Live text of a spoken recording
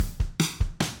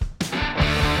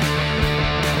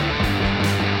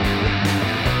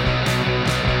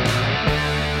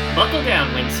Buckle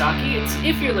down, Winsaki. It's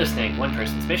If You're Listening, one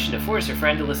person's mission to force a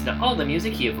friend to listen to all the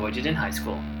music he avoided in high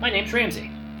school. My name's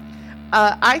Ramsey.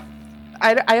 I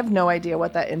have no idea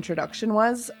what that introduction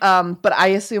was, but I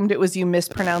assumed it was you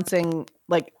mispronouncing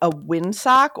like a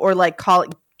windsock or like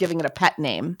giving it a pet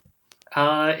name.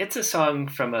 It's a song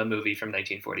from a movie from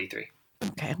 1943.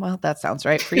 Okay, well, that sounds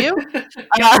right for you.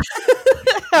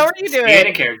 How are you doing? Stay in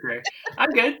a character.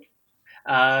 I'm good.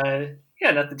 Yeah,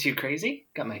 nothing too crazy.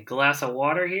 Got my glass of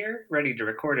water here, ready to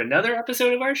record another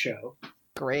episode of our show.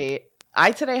 Great. I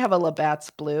today have a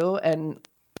Labatt's Blue and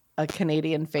a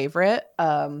Canadian favorite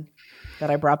that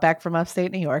I brought back from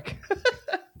upstate New York.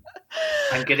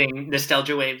 I'm getting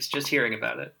nostalgia waves just hearing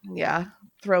about it. Yeah,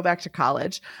 throwback to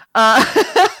college.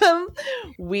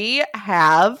 We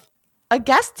have a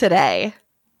guest today.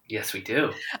 Yes, we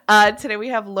do. Today we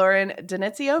have Lauren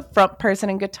Donizio, front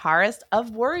person and guitarist of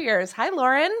Warriors. Hi,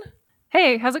 Lauren.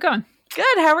 Hey, how's it going?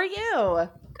 Good. How are you?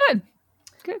 Good.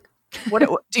 What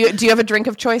do you have a drink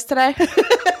of choice today?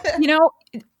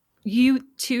 You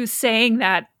two saying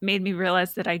that made me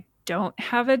realize that I don't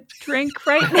have a drink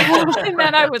right now, and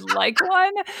that I would like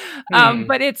one.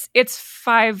 But it's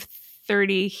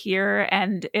 5:30 here,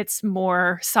 and it's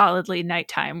more solidly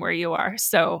nighttime where you are.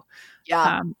 So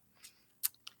yeah.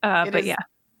 It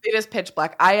is pitch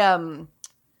black. I don't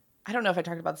know if I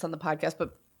talked about this on the podcast,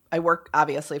 but I work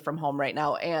obviously from home right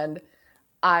now, and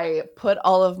I put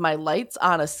all of my lights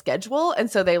on a schedule,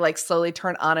 and so they like slowly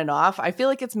turn on and off. I feel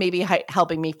like it's maybe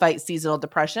helping me fight seasonal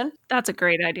depression. That's a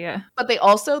great idea. But they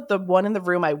also, the one in the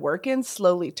room I work in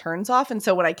slowly turns off. And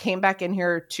so when I came back in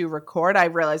here to record, I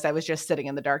realized I was just sitting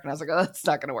in the dark, and I was like, oh, that's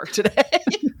not going to work today.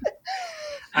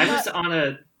 I was on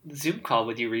a Zoom call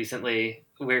with you recently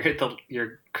where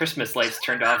your Christmas lights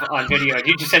turned off on video, and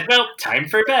you just said, well, time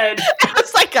for bed. I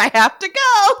was like, I have to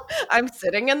go. I'm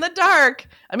sitting in the dark.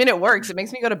 I mean, it works. It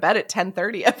makes me go to bed at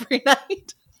 10:30 every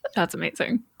night. That's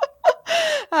amazing.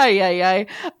 Ay.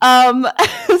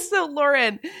 So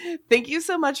Lauren, thank you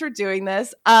so much for doing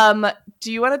this.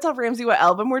 Do you want to tell Ramsey what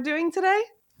album we're doing today?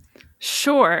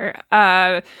 Sure.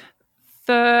 The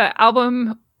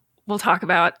album we'll talk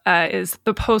about is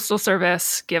The Postal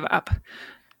Service Give Up,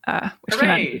 which came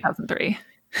out in 2003.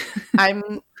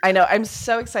 I know. I'm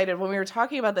so excited. When we were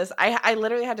talking about this, I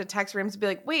literally had to text Ramsey and be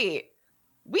like, wait,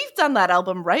 we've done that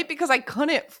album, right? Because I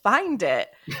couldn't find it.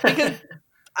 Because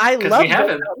I love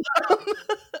it.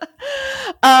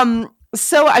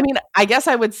 So, I mean, I guess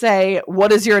I would say,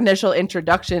 what is your initial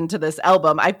introduction to this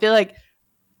album? I feel like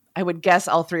I would guess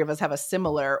all three of us have a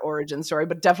similar origin story,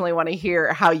 but definitely want to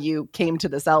hear how you came to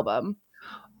this album.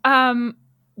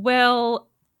 Well,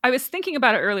 I was thinking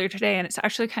about it earlier today, and it's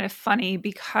actually kind of funny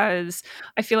because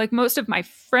I feel like most of my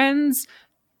friends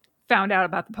found out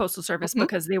about the Postal Service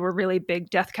because they were really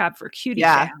big Death Cab for Cutie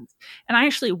fans. And I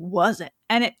actually wasn't.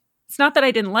 And it's not that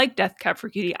I didn't like Death Cab for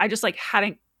Cutie. I just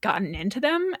hadn't gotten into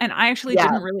them. And I actually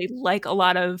didn't really like a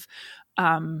lot of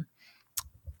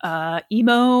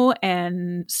emo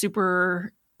and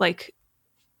super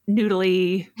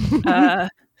noodly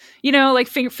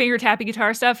finger tappy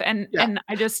guitar stuff, and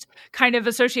I just kind of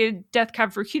associated Death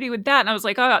Cab for Cutie with that, and I was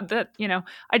like, oh, that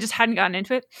I just hadn't gotten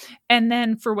into it. And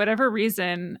then for whatever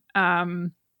reason,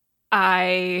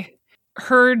 I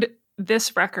heard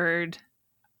this record,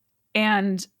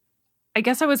 and I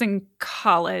guess I was in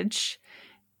college,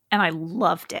 and I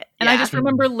loved it, and I just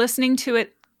remember listening to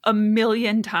it a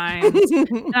million times.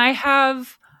 And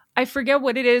I forget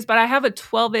what it is, but I have a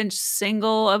 12-inch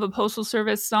single of a Postal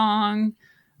Service song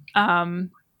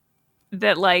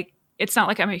that it's not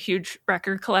like I'm a huge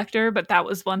record collector, but that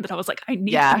was one that I was like, I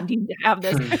need to have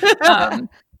this.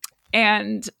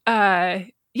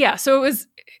 So it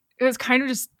was kind of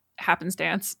just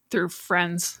happenstance through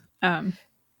friends,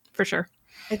 for sure.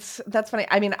 That's funny.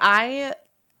 I mean, I'm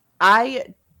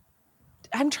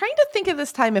trying to think of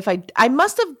this time if I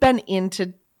must have been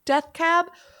into Death Cab,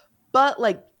 but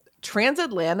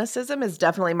Transatlanticism is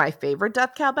definitely my favorite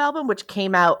Death Cab album, which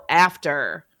came out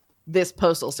after this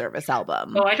Postal Service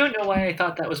album. Oh, I don't know why I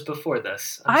thought that was before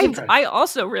this. I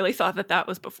also really thought that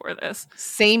was before this.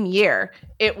 Same year.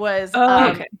 It was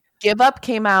okay. Give Up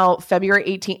came out February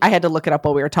 18th. I had to look it up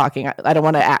while we were talking. I don't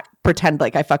want to pretend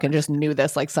like I fucking just knew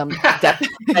this like some Death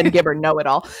and Gibber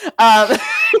know-it-all.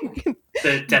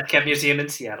 The Death Cab Museum in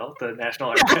Seattle, the National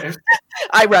Archives.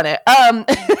 I run it.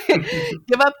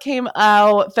 Give Up came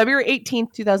out February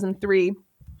 18th, 2003.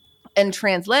 And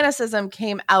Transatlanticism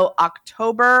came out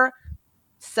October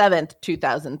 7th,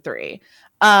 2003.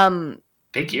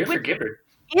 Big year for Gibbard.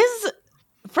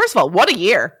 First of all, what a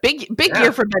year. Big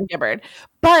year for Ben Gibbard.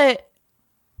 But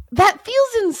that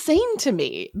feels insane to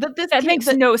me. That makes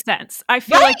no sense. I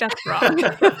feel like that's wrong.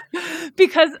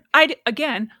 Because I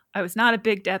was not a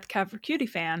big Death Cab for Cutie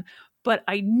fan, but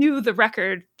I knew the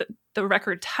record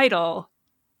title,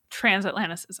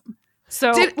 Transatlanticism.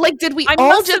 So did we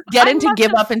all just get into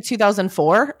Give Up in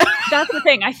 2004? That's the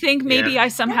thing. I think maybe I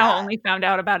somehow only found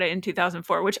out about it in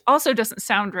 2004, which also doesn't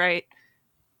sound right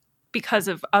because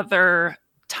of other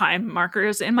time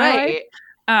markers in my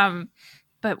life.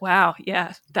 But wow,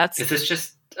 yeah, Is this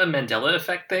just a Mandela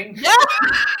effect thing?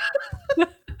 Yeah.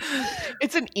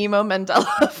 It's an emo Mandela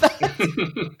effect.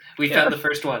 We found the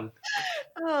first one.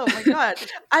 Oh my God.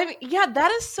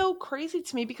 That is so crazy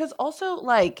to me because also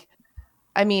like,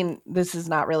 I mean, this is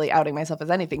not really outing myself as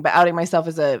anything, but outing myself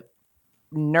as a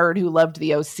nerd who loved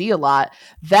the OC a lot.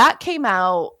 That came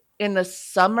out in the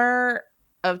summer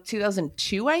of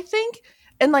 2002, I think.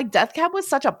 And like Death Cab was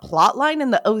such a plot line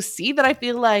in the OC that I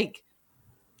feel like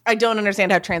I don't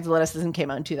understand how Transatlanticism came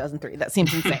out in 2003. That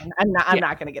seems insane. I'm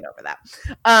not going to get over that.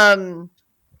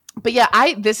 But yeah,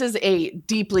 this is a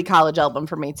deeply college album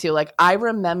for me too. Like I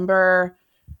remember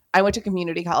I went to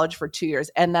community college for 2 years,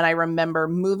 and then I remember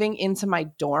moving into my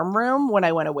dorm room when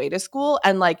I went away to school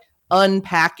and like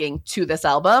unpacking to this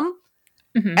album.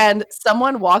 Mm-hmm. And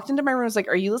someone walked into my room and was like,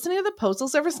 "Are you listening to the Postal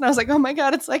Service?" And I was like, "Oh my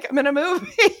God, it's like I'm in a movie."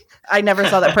 I never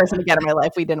saw that person again in my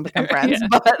life. We didn't become friends,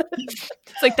 but it's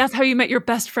like that's how you met your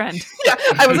best friend. Yeah,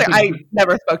 I was like, I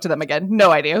never spoke to them again.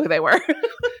 No idea who they were.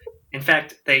 In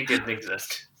fact, they didn't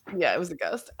exist. Yeah, it was a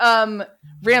ghost.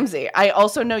 Ramsey, I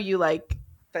also know you like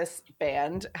this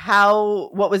band.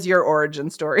 What was your origin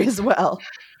story as well?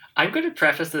 I'm going to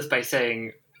preface this by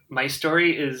saying my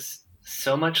story is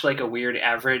so much like a weird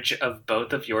average of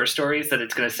both of your stories that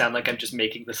it's going to sound like I'm just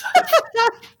making this up.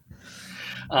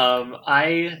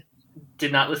 I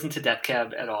did not listen to Death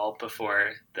Cab at all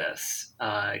before this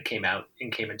came out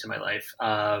and came into my life.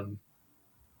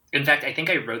 In fact, I think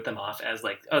I wrote them off as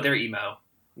like, oh, they're emo.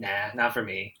 Nah, not for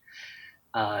me.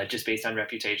 Just based on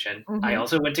reputation. Mm-hmm. I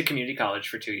also went to community college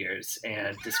for 2 years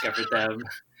and discovered them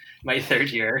my third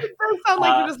year. It does sound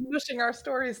like you're just mushing our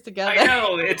stories together. I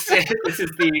know. This is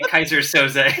the Kaiser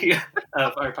Soze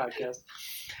of our podcast.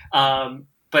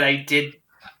 But I did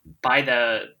buy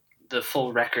the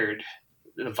full record,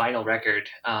 the vinyl record,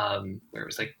 where it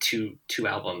was like two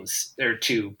albums or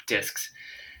 2 discs,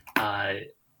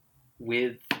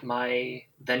 with my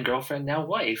then girlfriend, now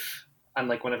wife, on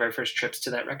like one of our first trips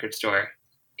to that record store.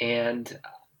 And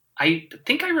I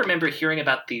think I remember hearing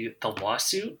about the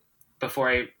lawsuit before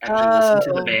I actually listened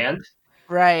to the band.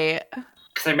 Right.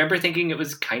 Because I remember thinking it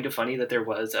was kind of funny that there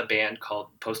was a band called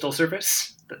Postal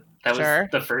Service. That was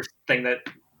the first thing that,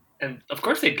 and of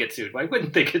course they'd get sued. Why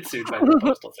wouldn't they get sued by the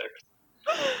Postal Service?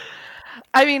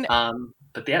 I mean,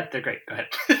 but yeah, they're great. Go ahead.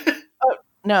 Oh,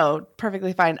 no,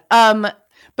 perfectly fine.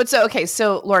 But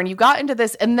so Lauren, you got into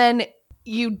this, and then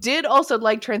you did also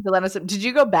like Transatlanticism. Did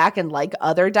you go back and like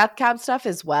other Death Cab stuff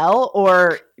as well,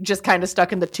 or just kind of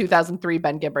stuck in the 2003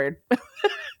 Ben Gibbard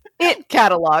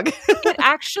catalog? It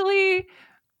actually,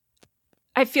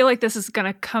 I feel like this is going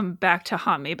to come back to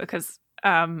haunt me because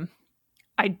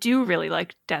I do really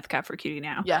like Death Cab for Cutie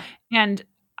now. Yeah. And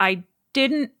I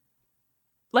didn't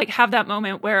like have that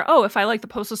moment where, oh, if I like the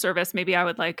Postal Service, maybe I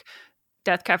would like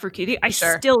Death Cab for Cutie. I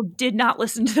still did not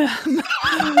listen to them.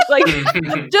 Like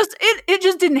it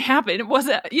just didn't happen. It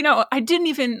wasn't, I didn't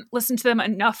even listen to them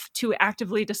enough to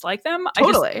actively dislike them.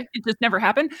 Totally. It just never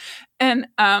happened. And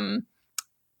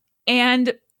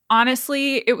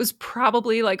honestly, it was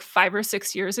probably like 5 or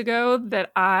 6 years ago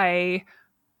that I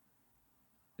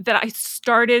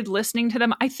started listening to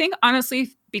them. I think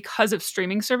honestly because of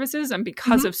streaming services and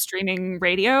because of streaming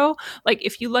radio. Like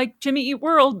if you like Jimmy Eat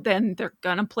World, then they're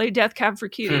gonna play Death Cab for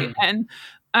Cutie. And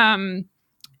I'm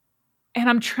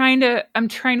trying to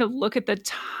look at the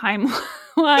timeline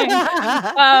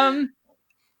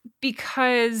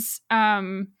because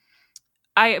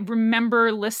I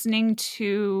remember listening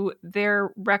to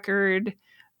their record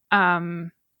Plans.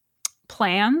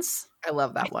 I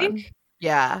love that one.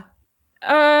 Yeah.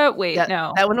 Wait,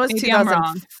 no. That one was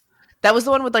 2000. That was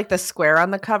the one with like the square on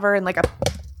the cover and like a.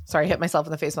 Sorry, I hit myself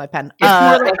in the face with my pen.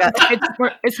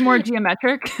 It's more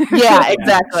geometric. Yeah,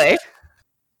 exactly.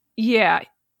 Yeah.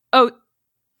 Oh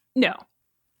no,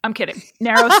 I'm kidding.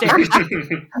 Narrow Stairs.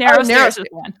 Narrow Stairs is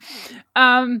one.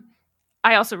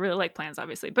 I also really like Plans,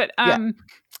 obviously, but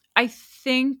I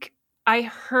think I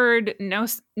heard No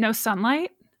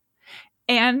Sunlight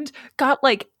and got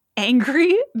like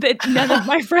angry that none of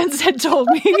my friends had told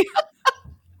me.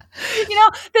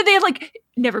 That they had like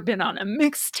never been on a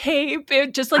mixtape.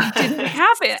 It just like didn't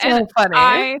happen. So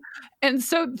funny. And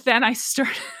so then I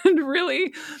started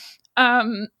really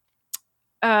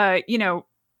you know,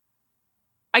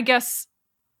 I guess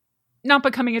not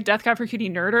becoming a Death Cab for Cutie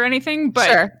nerd or anything, but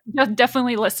Sure.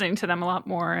 definitely listening to them a lot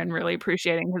more and really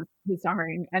appreciating his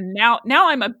songwriting. And now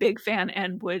I'm a big fan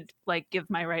and would like give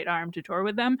my right arm to tour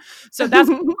with them. So that's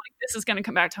like, this is going to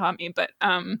come back to haunt me. But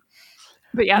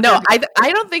yeah. No,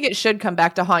 I don't think it should come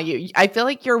back to haunt you. I feel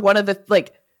like you're one of the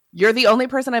like. You're the only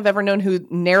person I've ever known who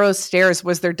Narrow Stairs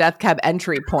was their Death Cab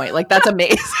entry point. Like, that's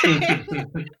amazing.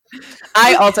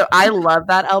 I love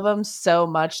that album so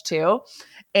much too.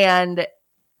 And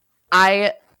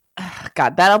God,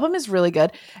 that album is really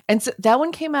good. And so that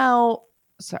one came out,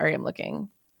 sorry, I'm looking,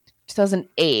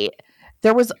 2008.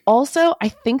 There was also, I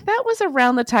think that was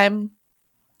around the time.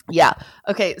 Yeah.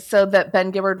 Okay. So that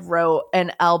Ben Gibbard wrote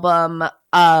an album,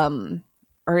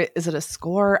 or is it a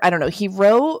score? I don't know. He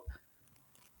wrote,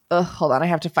 hold on, I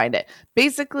have to find it.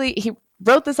 Basically, he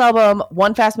wrote this album,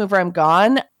 One Fast Mover, I'm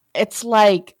Gone. It's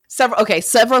like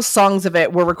several songs of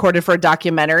it were recorded for a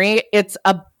documentary. It's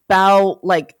about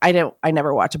like, I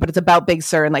never watched it, but it's about Big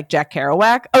Sur and like Jack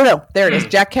Kerouac. Oh no, there it is.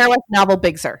 Jack Kerouac novel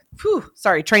Big Sur. Whew,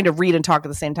 sorry, trying to read and talk at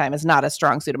the same time is not a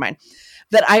strong suit of mine.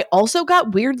 That I also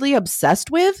got weirdly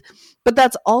obsessed with, but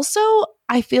that's also,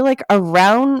 I feel like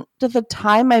around the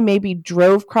time I maybe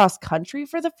drove cross country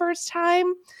for the first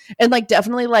time and like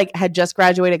definitely like had just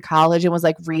graduated college and was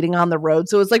like reading on the road.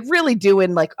 So it was like really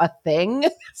doing like a thing.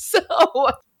 So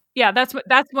yeah, that's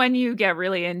when you get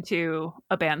really into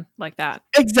a band like that.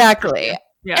 Exactly.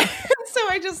 Yeah. So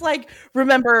I just like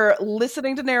remember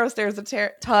listening to Narrow Stairs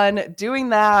a ton, doing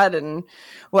that and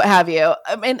what have you.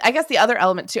 I mean, I guess the other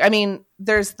element too, I mean,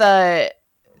 there's the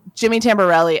Jimmy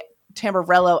Tamborello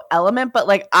element, but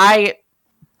like I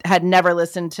had never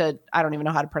listened to, I don't even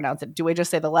know how to pronounce it. Do we just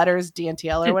say the letters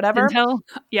DNTL or whatever?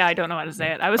 Yeah, I don't know how to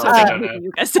say it. I was hoping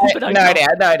you guys said, but no idea.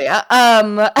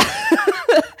 I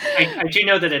do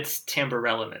know that it's timbre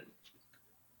element.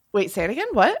 Wait, say it again.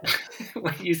 What?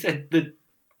 When you said the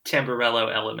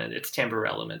Tamborello element, it's timbre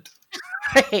element.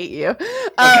 I hate you.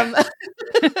 Okay.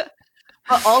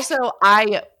 But also,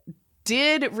 I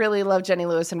did really love Jenny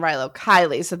Lewis and Rilo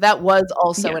Kiley, so that was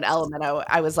also an element.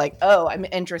 I was like, oh, I'm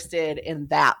interested in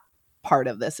that part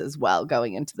of this as well.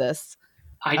 Going into this,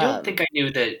 I don't think I knew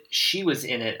that she was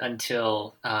in it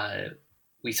until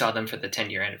we saw them for the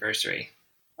 10-year anniversary.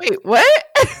 Wait, what?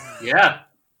 Yeah.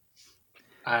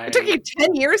 It took you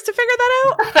 10 years to figure that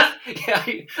out? Yeah,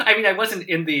 I mean, I wasn't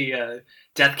in the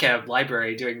Death Cab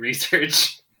library doing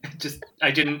research. It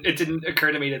didn't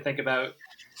occur to me to think about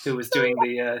who was doing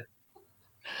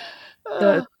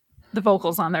the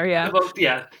vocals on there. Yeah,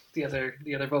 the other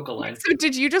vocal line. So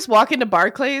did you just walk into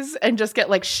Barclays and just get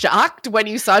like shocked when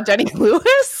you saw Jenny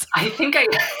Lewis? I think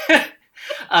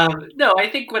no, I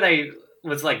think when I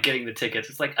was like getting the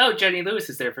tickets, it's like, oh, Jenny Lewis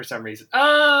is there for some reason.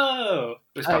 Oh,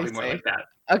 it was probably more like that.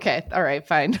 Okay, all right,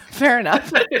 fine, fair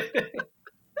enough.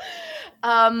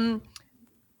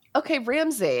 Okay,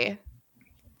 Ramsey,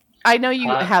 I know you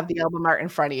have the album art in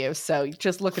front of you, so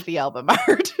just look at the album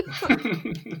art.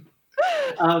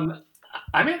 I'm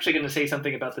actually going to say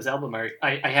something about this album art.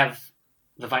 I have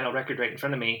the vinyl record right in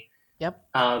front of me. Yep.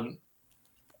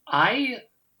 I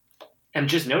am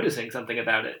just noticing something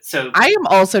about it. So I am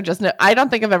also I don't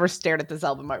think I've ever stared at this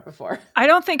album art before. I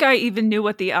don't think I even knew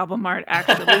what the album art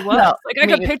actually was. No, like I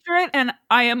could picture it, and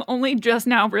I am only just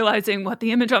now realizing what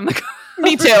the image on the cover.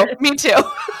 Me too.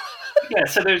 Yeah,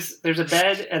 so there's a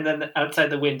bed, and then outside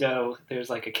the window there's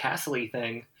like a castle-y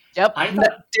thing. Yep.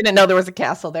 Didn't know there was a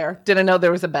castle there. Didn't know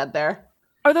there was a bed there.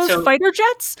 Are those fighter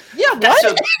jets? Yeah,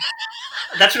 what?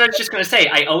 That's what I was just going to say.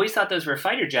 I always thought those were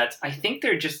fighter jets. I think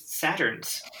they're just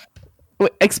Saturns.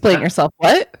 Wait, explain yourself.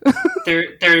 What?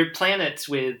 They're planets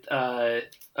with a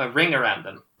ring around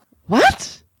them.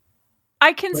 What?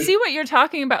 I can see what you're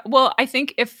talking about. Well, I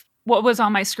think if what was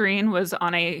on my screen was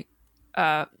on a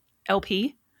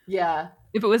LP. Yeah.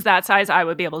 If it was that size, I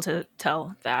would be able to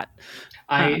tell that.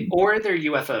 Or they're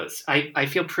UFOs. I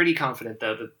feel pretty confident,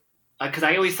 though, that because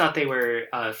I always thought they were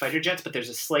fighter jets, but there's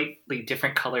a slightly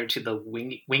different color to the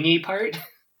wingy part.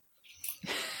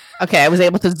 Okay, I was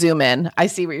able to zoom in. I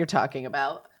see what you're talking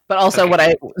about. But also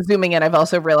zooming in, I've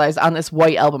also realized on this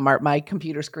white album art, my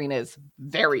computer screen is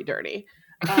very dirty.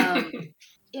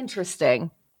 Interesting.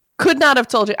 Could not have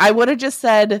told you. I would have just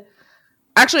said...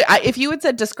 Actually, if you had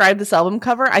said describe this album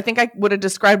cover, I think I would have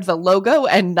described the logo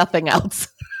and nothing else.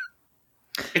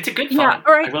 It's a good font.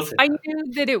 Yeah, or I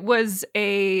knew that it was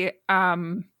a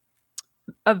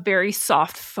very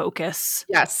soft focus.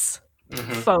 Yes.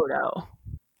 Photo.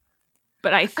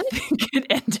 But I think it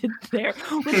ended there,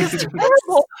 which is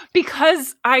terrible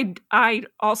because I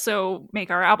also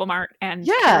make our album art and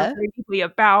care very deeply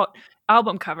about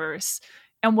album covers.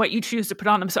 and what you choose to put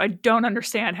on them. So I don't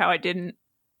understand how I didn't,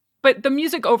 but the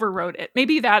music overrode it.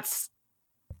 Maybe that's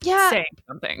saying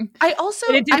something.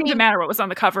 It didn't even matter what was on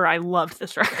the cover. I loved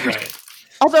this record. Right.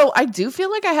 Although I do feel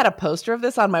like I had a poster of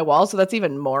this on my wall, so that's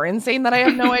even more insane that I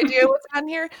have no idea what's on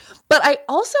here. But I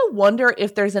also wonder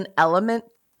if there's an element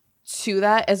to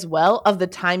that as well of the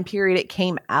time period it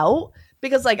came out.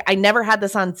 Because like I never had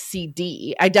this on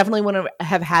CD. I definitely wouldn't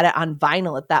have had it on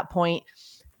vinyl at that point.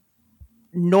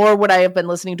 Nor would I have been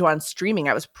listening to it on streaming.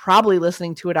 I was probably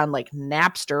listening to it on like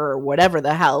Napster or whatever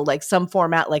the hell, like some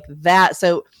format like that.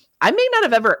 So I may not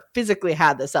have ever physically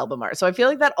had this album art. So I feel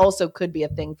like that also could be a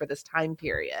thing for this time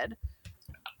period.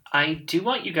 I do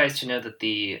want you guys to know that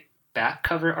the back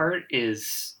cover art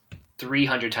is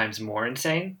 300 times more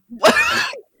insane.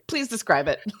 Please describe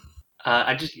it.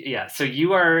 So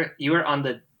you are on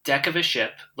the deck of a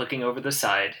ship looking over the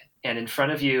side, and in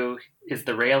front of you is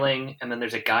the railing, and then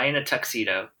there's a guy in a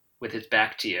tuxedo with his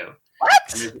back to you.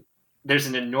 What? And there's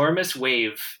an enormous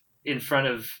wave in front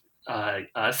of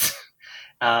us.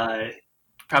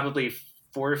 Probably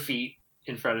 4 feet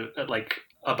in front of, like,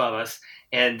 above us,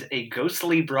 and a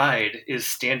ghostly bride is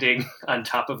standing on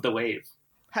top of the wave.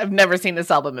 I've never seen this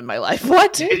album in my life.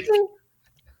 What?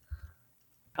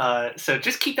 So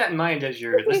just keep that in mind as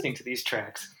you're listening to these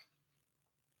tracks.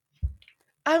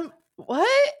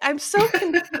 What? I'm so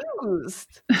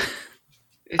confused.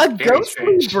 It's a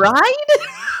ghostly bride?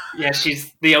 Yeah,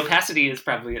 the opacity is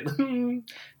probably at 70%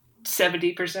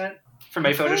 for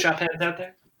my Photoshop heads out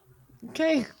there.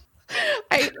 Okay.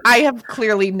 I have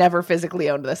clearly never physically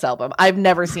owned this album. I've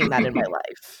never seen that in my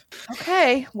life.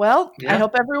 Okay. Well, I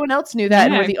hope everyone else knew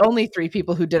that. And we're the only 3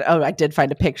 people who did. Oh, I did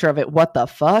find a picture of it. What the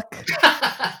fuck?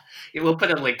 We'll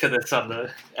put a link to this on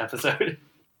the episode.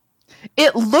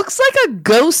 It looks like a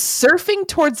ghost surfing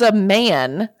towards a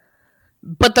man,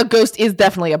 but the ghost is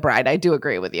definitely a bride. I do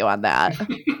agree with you on that.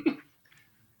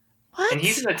 What? And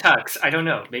he's in a tux. I don't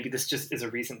know. Maybe this just is a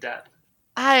recent death.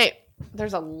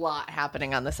 There's a lot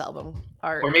happening on this album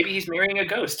art. Or maybe he's marrying a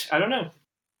ghost. I don't know.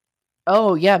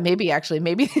 Oh, yeah, maybe actually.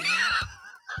 Maybe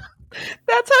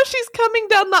that's how she's coming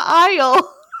down the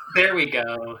aisle. There we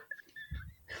go.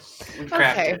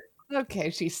 Okay,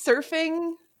 she's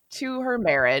surfing to her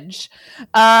marriage.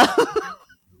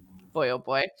 Boy, oh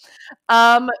boy.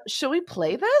 Should we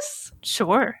play this?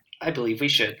 Sure. I believe we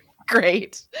should.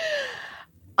 Great.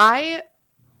 I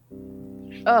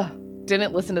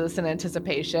didn't listen to this in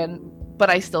anticipation, but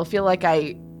I still feel like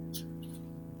I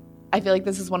feel like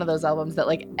this is one of those albums that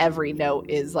like every note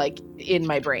is like in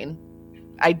my brain.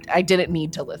 I didn't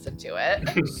need to listen to it.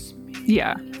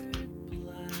 Yeah.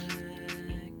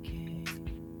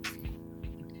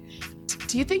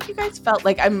 Do you think you guys felt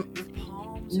like I'm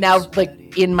now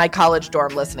like in my college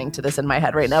dorm listening to this in my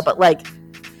head right now, but like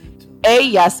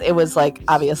yes, it was like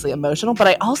obviously emotional, but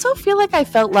I also feel like I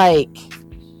felt like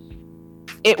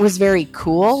it was very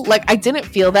cool. Like I didn't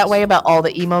feel that way about all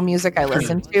the emo music I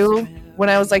listened to when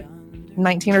I was like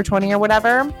 19 or 20 or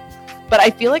whatever, but I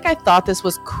feel like I thought this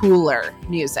was cooler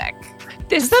music.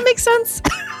 Does that make sense?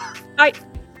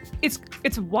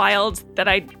 It's wild that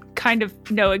I kind of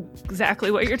know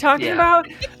exactly what you're talking about.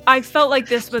 I felt like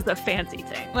this was a fancy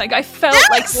thing. Like I felt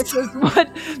like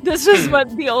this was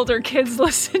what the older kids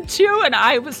listened to, and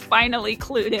I was finally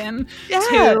clued in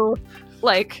to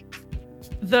like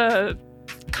the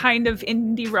kind of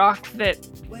indie rock that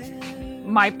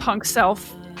my punk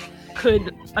self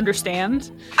could understand.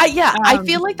 I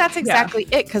feel like that's exactly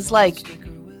it, because like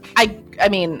I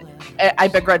mean, I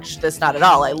begrudge this not at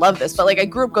all. I love this, but like I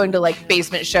grew up going to like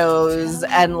basement shows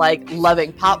and like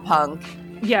loving pop punk.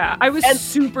 Yeah, I was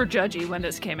super judgy when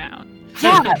this came out.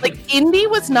 Yeah, like indie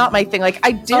was not my thing. Like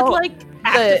I did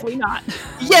actively not.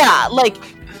 Yeah, like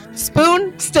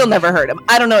Spoon, still never heard him.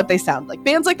 I don't know what they sound like.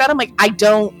 Bands like that, I'm like, I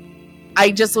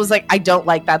just was like, I don't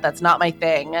like that. That's not my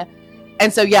thing.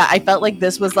 And so yeah, I felt like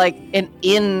this was like an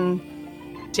in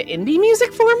to indie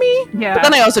music for me. Yeah. But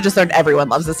then I also just learned everyone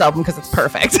loves this album because it's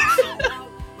perfect.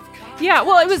 Yeah,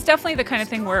 well, it was definitely the kind of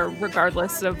thing where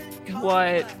regardless of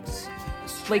what,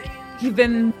 like,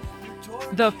 even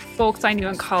the folks I knew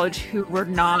in college who were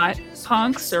not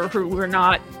punks or who were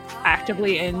not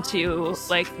actively into,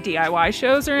 like, DIY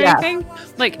shows or anything,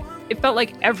 like, it felt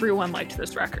like everyone liked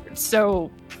this record.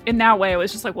 So in that way, it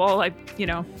was just like, well,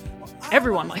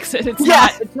 everyone likes it.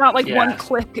 It's not like one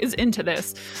clique is into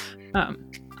this.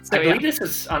 I believe this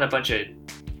is on a bunch of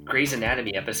Grey's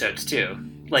Anatomy episodes too.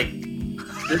 Like,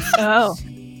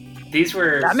 these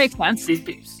were, that makes sense. They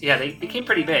became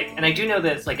pretty big, and I do know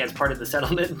that like as part of the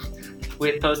settlement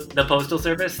with the Postal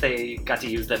Service, they got to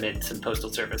use them in some Postal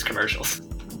Service commercials.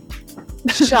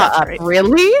 Shut up!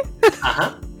 Really?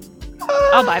 Uh-huh.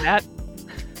 I'll buy that.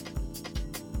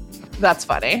 That's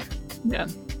funny. Yeah.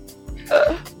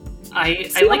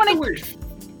 I like the word.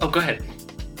 Oh, go ahead.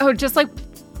 Oh, just like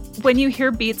when you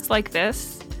hear beats like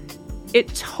this,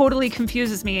 it totally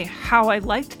confuses me how I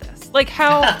liked this. Like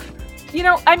how,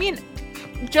 I mean,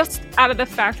 just out of the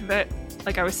fact that,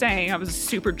 like I was saying, I was a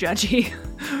super judgy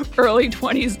early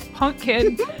 20s punk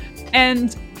kid.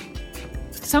 And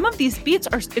some of these beats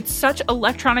it's such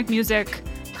electronic music,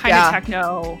 kind of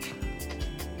techno.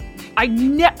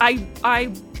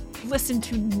 I listened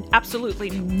to absolutely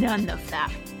none of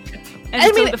that.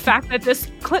 And so the fact that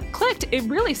this clicked, it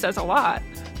really says a lot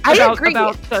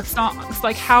about the songs,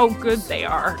 like how good they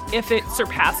are, if it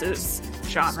surpasses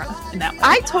genre in that way.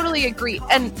 I totally agree.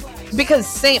 And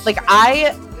because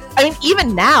I mean,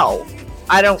 even now,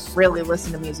 I don't really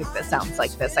listen to music that sounds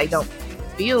like this. I don't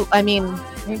feel, I mean,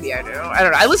 maybe I do. I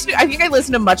don't know. I think I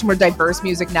listen to much more diverse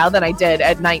music now than I did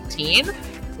at 19.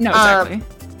 No, exactly.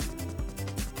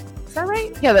 Is that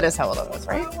right? Yeah, that is how old I was,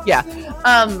 right? Yeah.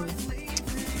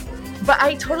 But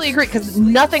I totally agree, because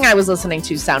nothing I was listening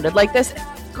to sounded like this.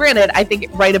 Granted, I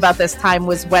think right about this time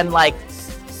was when, like,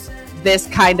 this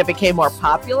kind of became more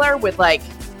popular with, like,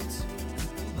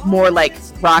 more, like,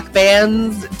 rock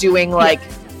bands doing, like,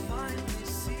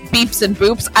 beeps and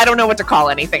boops. I don't know what to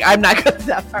call anything. I'm not good at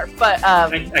that part, but...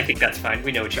 I think that's fine.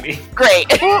 We know what you mean. Great.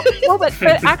 Well, but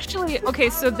actually,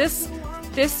 okay, so this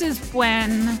is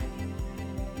when...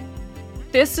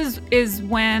 This is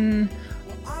when...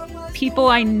 people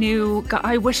I knew, God,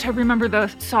 I wish I remember the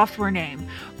software name,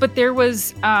 but there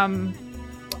was,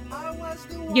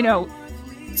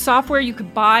 software you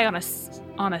could buy on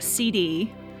a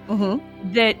CD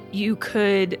that you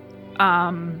could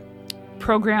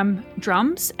program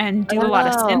drums and do a lot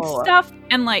of synth stuff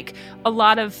and like a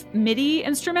lot of MIDI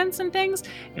instruments and things.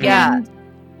 Yeah,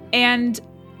 and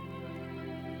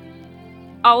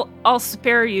I'll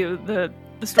spare you the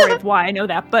story of why I know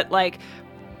that, but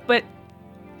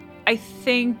I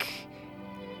think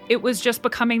it was just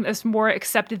becoming this more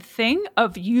accepted thing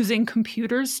of using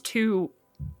computers to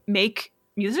make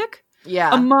music. Yeah.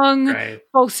 Among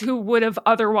folks who would have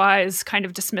otherwise kind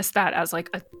of dismissed that as like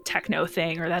a techno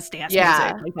thing or that's dance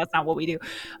music. Like that's not what we do.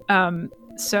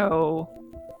 So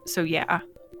yeah,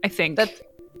 I think that's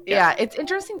it's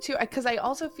interesting too, because I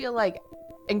also feel like,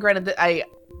 and granted that I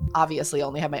obviously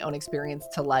only have my own experience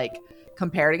to like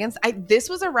compare it against. This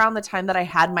was around the time that I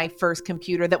had my first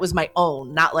computer that was my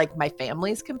own, not like my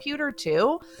family's computer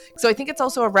too. So I think it's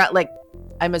also around, like,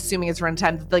 I'm assuming it's around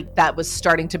time like that was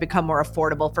starting to become more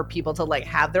affordable for people to like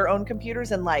have their own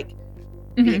computers and like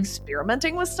be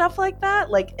experimenting with stuff like that,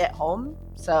 like at home.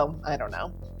 So I don't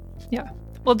know. Yeah.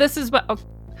 Well, this is what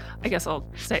I guess I'll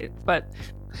say, but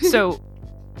so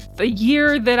the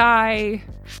year that I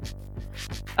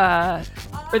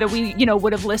or that we,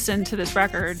 would have listened to this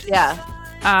record. Yeah.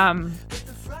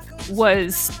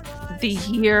 Was the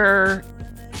year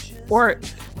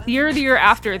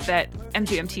after that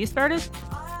MGMT started.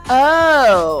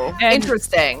 Oh,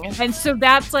 interesting. And so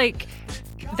that's like,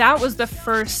 that was the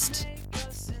first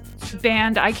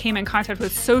band I came in contact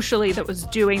with socially that was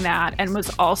doing that and was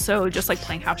also just like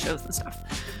playing house shows and stuff.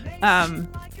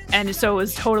 And so it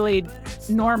was totally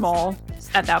normal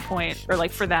at that point, or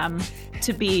like for them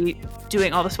to be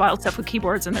doing all this wild stuff with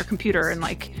keyboards and their computer, and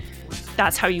like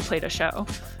that's how you played a show.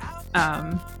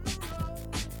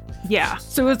 Yeah,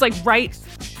 so it was like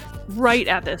right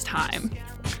at this time,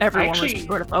 everyone was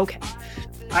sort of okay.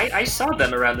 I saw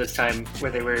them around this time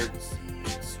where they were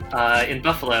in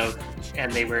Buffalo,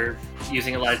 and they were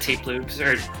using a lot of tape loops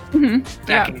or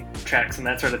backing tracks and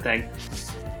that sort of thing.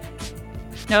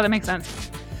 No, that makes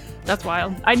sense. That's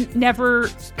wild. I never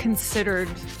considered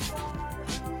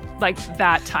like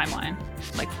that timeline.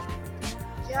 Like,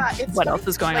 yeah, it's what else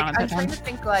is going on at that time? I'm trying to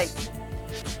think, like,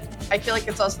 I feel like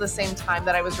it's also the same time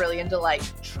that I was really into like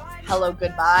Hello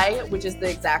Goodbye, which is the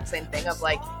exact same thing of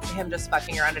like him just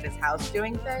fucking around at his house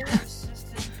doing things.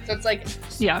 So it's like,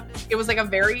 yeah, it was like a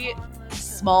very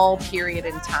small period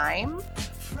in time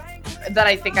that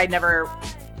I think I never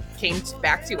came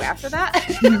back to after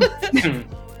that.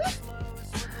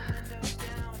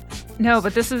 No,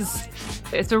 but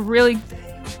it's a really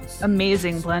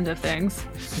amazing blend of things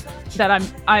that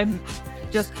I'm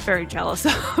just very jealous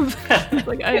of.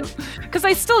 Like, because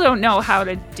I still don't know how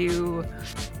to do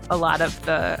a lot of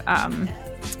the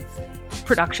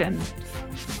production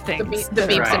things. The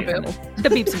beeps and boops. The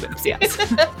beeps and boops, yes.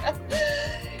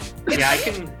 Yeah, I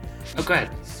can... Oh, go ahead.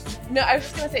 No, I was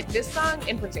just going to say, this song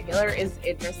in particular is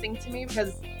interesting to me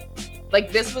because,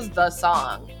 like, this was the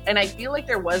song. And I feel like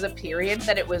there was a period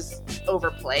that it was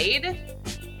overplayed.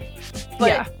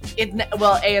 But,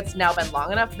 it's now been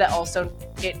long enough that also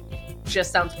it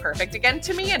just sounds perfect again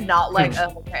to me, and not like,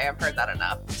 oh, okay, I've heard that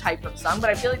enough type of song. But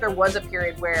I feel like there was a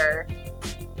period where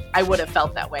I would have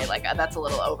felt that way. Like, that's a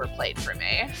little overplayed for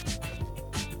me.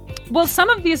 Well, some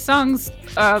of these songs,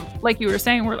 like you were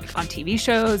saying, were like on TV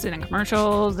shows and in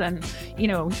commercials, and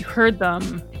you heard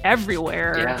them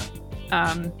everywhere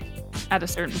at a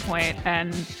certain point.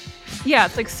 And yeah,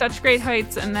 it's like Such Great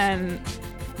Heights, and then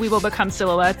We Will Become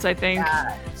Silhouettes, I think,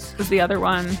 was the other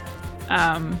one.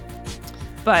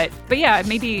 But yeah,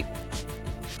 maybe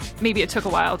it took a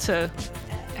while to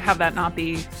have that not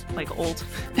be like old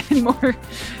anymore,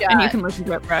 and you can listen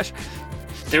to it fresh.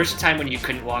 There was a time when you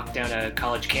couldn't walk down a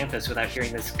college campus without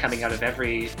hearing this coming out of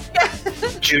every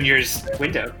junior's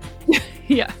window.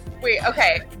 Yeah. Wait,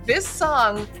 okay. This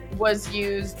song was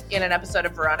used in an episode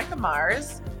of Veronica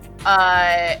Mars,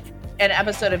 an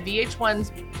episode of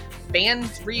VH1's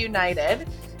Bands Reunited,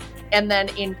 and then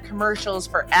in commercials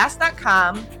for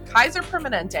Ask.com, Kaiser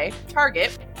Permanente,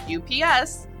 Target,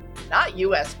 UPS, not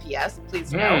USPS,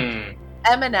 please no,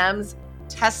 M&M's,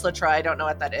 Tesla Troy, I don't know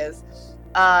what that is.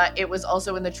 It was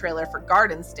also in the trailer for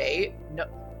Garden State,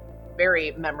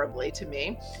 very memorably to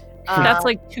me. That's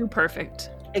like too perfect.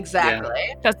 Exactly.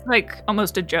 Yeah. That's like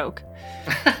almost a joke.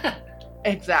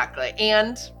 Exactly.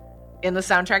 And in the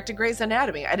soundtrack to Grey's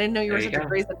Anatomy. I didn't know you were such a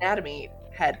Grey's Anatomy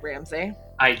head, Ramsey.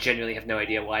 I genuinely have no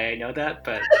idea why I know that,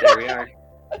 but there we are.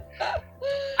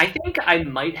 I think I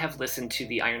might have listened to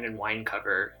the Iron and Wine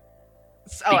cover.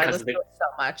 Oh, I listened to it so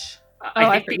much.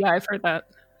 I've heard that.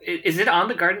 Is it on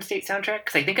the Garden State soundtrack?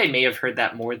 Because I think I may have heard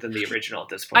that more than the original at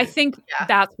this point. I think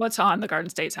that's what's on the Garden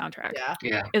State soundtrack.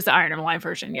 Yeah. Is the Iron and Wine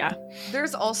version, yeah.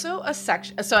 There's also a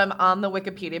section, so I'm on the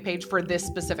Wikipedia page for this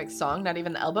specific song, not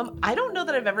even the album. I don't know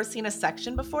that I've ever seen a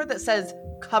section before that says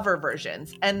cover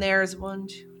versions. And there's 1,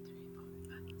 2, 3, 4,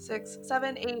 5, 6,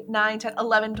 7, 8, 9, 10,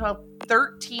 11, 12,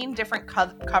 13 different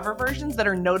cover versions that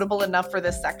are notable enough for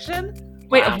this section.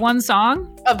 Wait, of one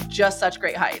song? Of just Such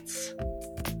Great Heights.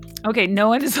 Okay, no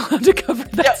one is allowed to cover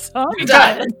that song.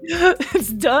 Done. It's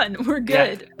done. We're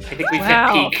good. Yeah, I think we've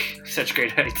hit peak Such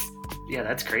Great Heights. Yeah,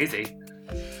 that's crazy.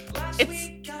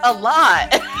 It's a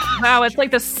lot. Wow, it's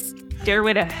like the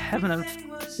Stairway to Heaven of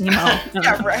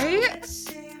Yeah, right?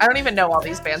 I don't even know all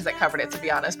these bands that covered it, to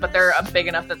be honest, but they're big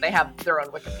enough that they have their own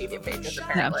Wikipedia pages,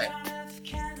 apparently.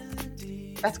 Yeah.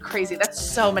 That's crazy. That's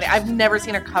so many. I've never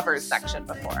seen a covers section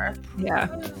before. Yeah.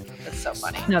 That's so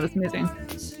funny. No, that's amazing.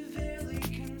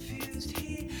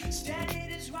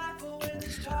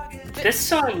 This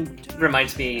song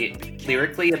reminds me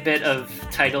lyrically a bit of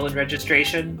Title and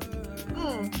Registration.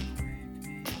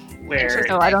 Where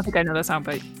I don't think I know the song,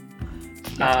 but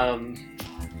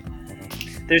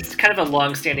there's kind of a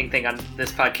long-standing thing on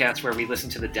this podcast where we listen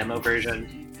to the demo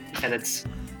version, and it's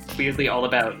weirdly all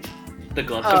about the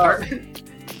glove compartment.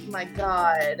 My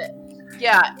God.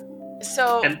 Yeah.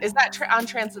 So is that on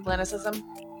Transatlanticism?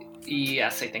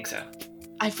 Yes, I think so.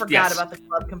 I forgot about the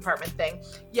glove compartment thing.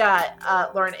 Yeah,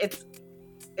 Lauren, it's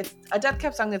a Death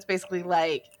Cab song that's basically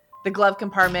like the glove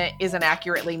compartment isn't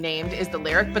accurately named is the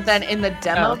lyric, but then in the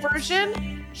demo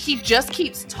version, he just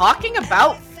keeps talking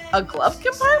about a glove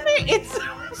compartment. It's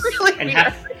really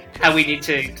weird. How we need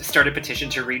to start a petition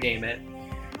to rename it.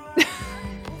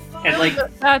 And like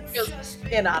that's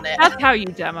in on it. That's how you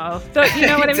demo. So, you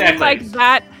know what I mean? Like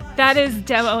that is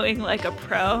demoing like a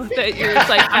pro. That you're just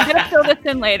like, I'm gonna fill this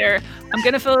in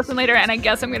later, and I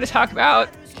guess I'm gonna talk about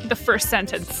the first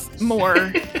sentence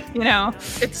more.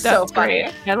 It's so funny.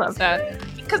 Great. I love that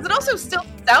because it also still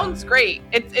sounds great.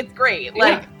 It's great,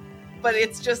 but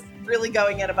it's just really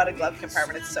going in about a glove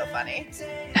compartment. It's so funny.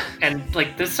 And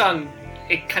like this song,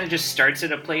 it kind of just starts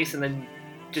at a place and then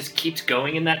just keeps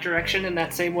going in that direction in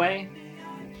that same way.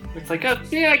 It's like, oh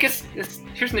yeah, I guess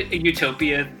here's a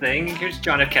utopia thing. Here's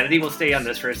John F. Kennedy. We'll stay on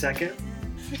this for a second.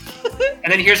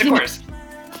 And then here's a chorus.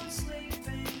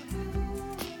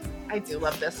 I do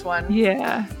love this one.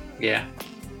 Yeah. Yeah.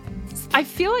 I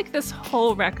feel like this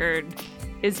whole record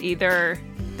is either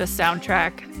the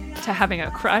soundtrack to having a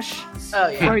crush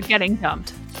or getting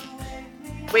dumped.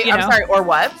 Wait, I'm sorry, or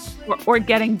what? Or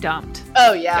getting dumped.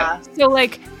 Oh, yeah. So,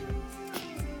 like,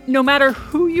 no matter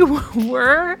who you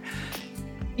were,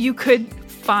 you could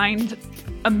find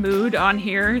a mood on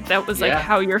here that was like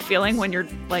how you're feeling when you're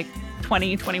like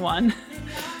 20, 21.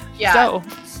 Yeah. So,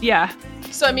 yeah.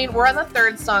 So, I mean, we're on the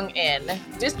third song in.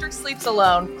 District Sleeps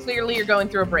Alone. Clearly you're going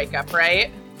through a breakup, right?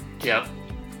 Yep.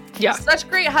 Yeah. Such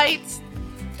Great Heights.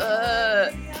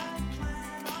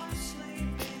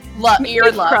 Love,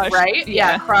 crush. Right?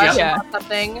 Yeah. Crush yeah.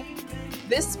 Something.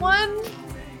 This one,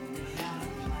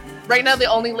 right now the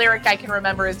only lyric I can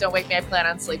remember is "Don't wake me, I plan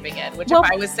on sleeping in," which if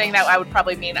I was saying that, I would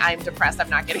probably mean I'm depressed, I'm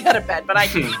not getting out of bed, but I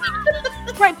can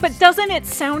Right, but doesn't it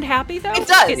sound happy though? It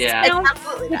does. Yeah. It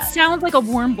absolutely does. It sounds like a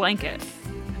warm blanket.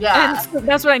 Yeah. And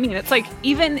that's what I mean. It's like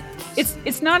even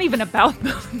it's not even about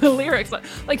the lyrics.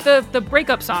 Like the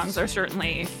breakup songs are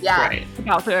certainly Right.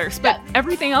 about the lyrics, but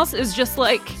everything else is just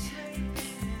like,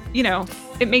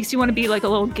 it makes you want to be like a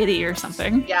little giddy or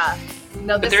something. Yeah.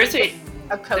 No, But there's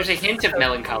a hint of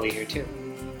melancholy here too.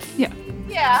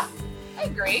 Yeah, I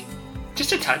agree.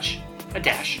 Just a touch, a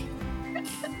dash.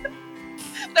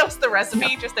 That was the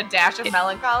recipe, just a dash of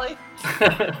melancholy.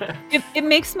 It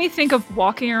makes me think of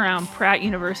walking around Pratt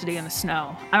University in the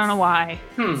snow. I don't know why.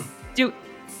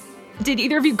 Did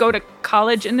either of you go to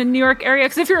college in the New York area?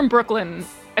 Because if you're in Brooklyn,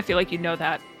 I feel like you know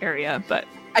that area. But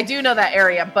I do know that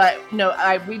area, but no,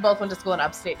 we both went to school in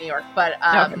upstate New York. But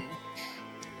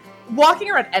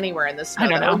walking around anywhere in the snow, I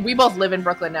don't know. We both live in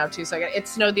Brooklyn now too. So it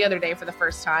snowed the other day for the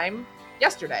first time.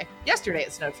 Yesterday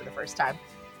it snowed for the first time.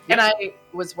 Yep. And I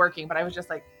was working, but I was just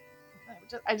like,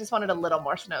 I just wanted a little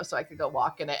more snow so I could go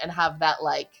walk in it and have that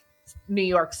like New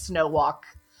York snow walk,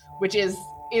 which is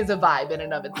a vibe in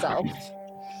and of itself.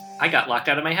 I got locked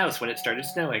out of my house when it started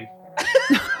snowing.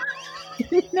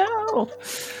 No.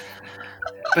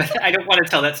 But I don't want to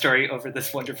tell that story over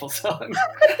this wonderful song.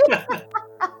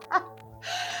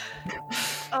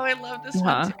 Oh, I love this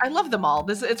one too. I love them all.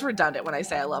 It's redundant when I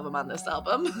say I love them on this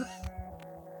album.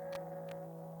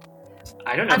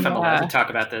 I don't know if I'm allowed to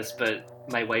talk about this, but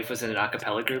my wife was in an a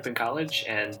cappella group in college,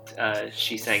 and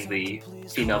she sang the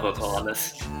female vocal on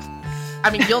this. I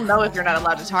mean, you'll know if you're not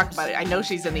allowed to talk about it. I know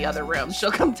she's in the other room.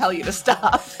 She'll come tell you to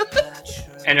stop.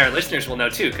 And our listeners will know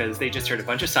too, because they just heard a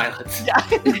bunch of silence. Yeah.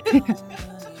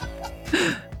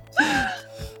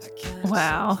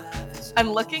 Wow.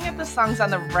 I'm looking at the songs on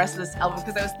the rest of this album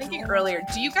because I was thinking earlier,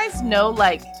 do you guys know,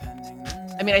 like,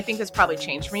 I mean, I think this probably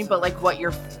changed for me, but like what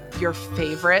your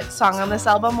favorite song on this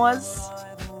album was?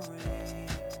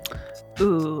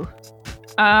 Ooh.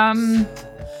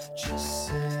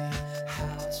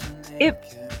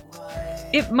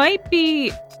 It might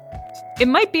be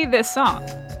this song.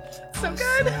 So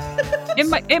good.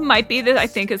 It might be that I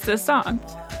think it's this song.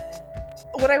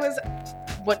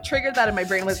 What triggered that in my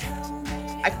brain was,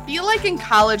 I feel like in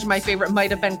college my favorite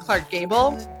might have been Clark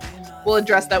Gable. We'll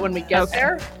address that when we get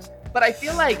there. But I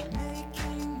feel like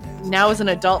now as an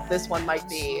adult, this one might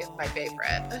be my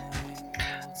favorite.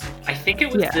 I think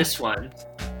it was this one.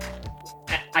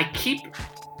 I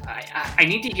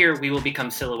need to hear We Will Become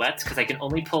Silhouettes, because I can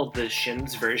only pull the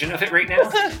Shins version of it right now.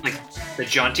 Like the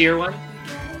jauntier one.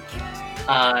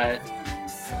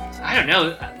 I don't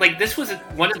know. Like, this was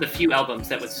one of the few albums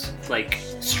that was like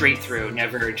straight through,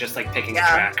 never just like picking a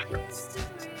track.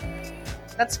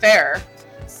 That's fair.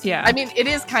 Yeah. I mean, it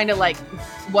is kind of like,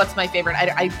 what's my favorite?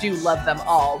 I do love them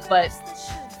all, but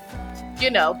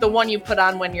the one you put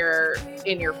on when you're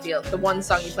in your field, the one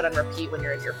song you put on repeat when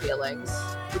you're in your feelings,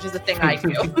 which is a thing I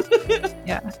do.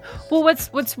 Yeah. Well,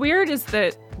 what's weird is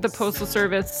that the Postal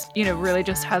Service, really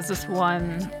just has this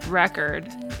one record.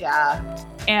 Yeah.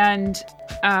 And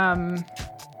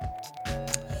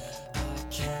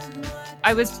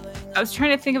I was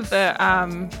trying to think of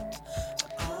the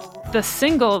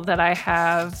single that I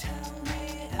have,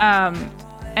 and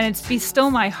it's Be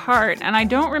Still My Heart, and I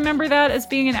don't remember that as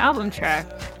being an album track.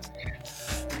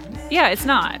 Yeah, it's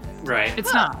not. Right.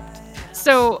 It's not.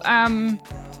 So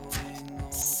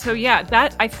yeah,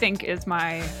 that I think is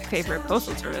my favorite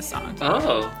Postal Service song.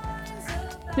 Oh.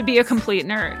 To be a complete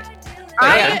nerd.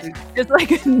 It's like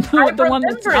the one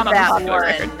that's not on the popular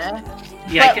record.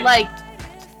 Yeah, but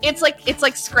it's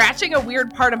like scratching a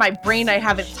weird part of my brain I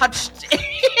haven't touched in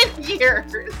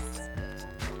years.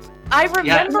 I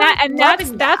remember,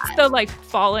 that's the like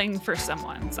falling for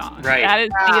someone song. Right. That is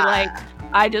the like,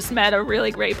 I just met a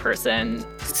really great person.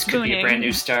 This could be a brand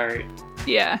new start.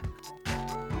 Yeah.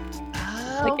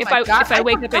 Oh, like if I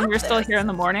wake up and you're still here in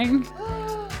the morning,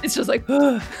 it's just like.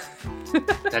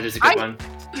 That is a good one.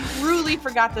 I truly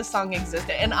forgot this song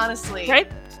existed, and honestly,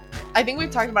 right? I think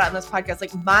we've talked about it on this podcast.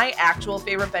 Like, my actual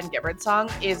favorite Ben Gibbard song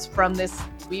is from this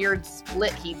weird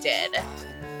split he did.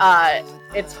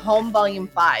 It's Home Volume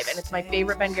 5, and it's my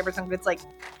favorite Ben Gibbard song, but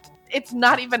it's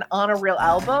not even on a real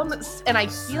album. And I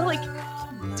feel like,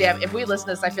 damn, if we listen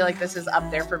to this, I feel like this is up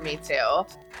there for me too.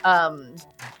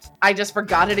 I just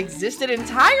forgot it existed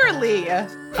entirely.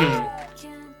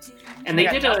 And they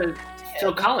did a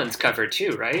Phil Collins cover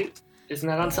too, right? Isn't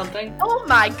that on something? Oh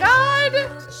my god!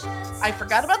 I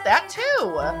forgot about that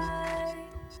too.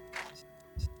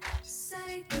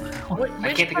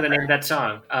 I can't think of the name of that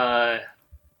song. How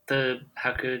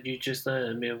could you just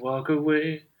let me walk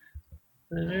away?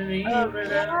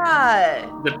 Yeah.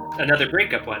 Another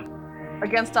breakup one.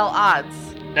 Against All Odds.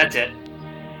 That's it.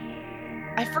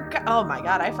 I forgot. Oh my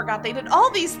god, I forgot they did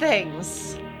all these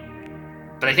things.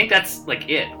 But I think that's like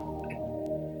it.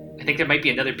 I think there might be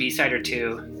another B-side or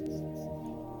two.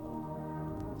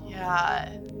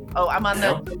 Yeah. Oh, I'm on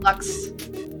the deluxe.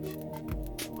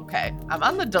 Okay, I'm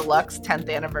on the deluxe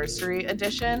 10th anniversary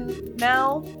edition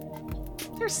now.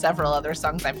 There's several other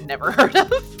songs I've never heard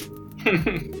of.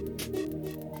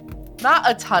 Not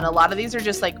a ton. A lot of these are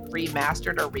just like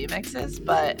remastered or remixes,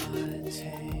 but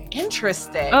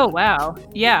interesting. Oh, wow.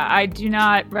 Yeah, I do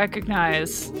not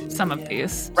recognize some of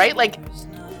these. Right? Like,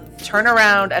 Turn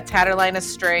Around, A Tatterline of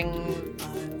String.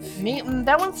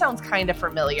 That one sounds kind of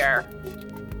familiar.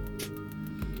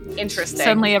 Interesting.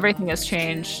 Suddenly everything has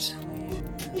changed.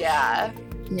 Yeah.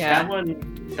 Yeah.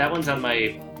 That one's on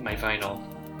my vinyl.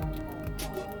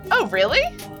 Oh, really?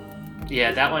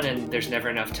 Yeah, that one, and There's Never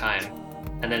Enough Time.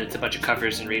 And then it's a bunch of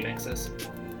covers and remixes.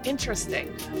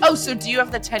 Interesting. Oh, so do you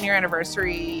have the 10-year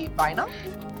anniversary vinyl?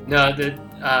 No,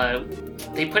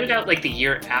 they put it out like the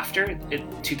year after,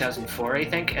 2004, I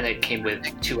think, and it came with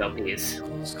 2 LPs.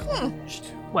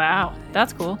 Wow,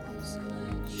 that's cool.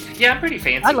 Yeah, I'm pretty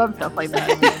fancy. I love stuff like that.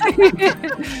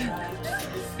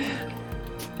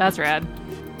 That's rad.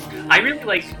 I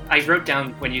really I wrote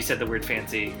down when you said the word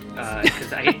fancy,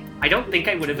 because I don't think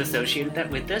I would have associated that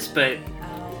with this, but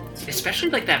especially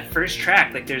like that first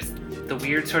track, like there's the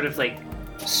weird sort of like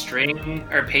string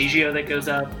arpeggio that goes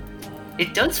up.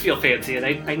 It does feel fancy, and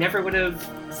I never would have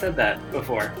said that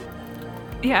before.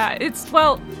 Yeah,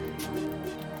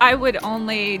 I would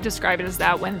only describe it as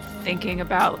that when thinking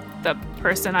about the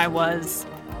person I was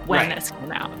when this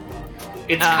came out.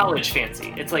 It's college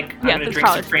fancy. It's like, I'm going to drink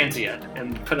some Franzia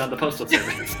and put on the Postal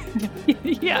Service.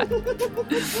 Yeah.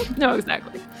 No,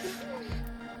 exactly.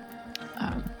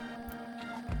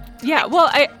 Yeah, well,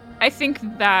 I think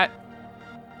that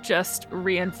just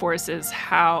reinforces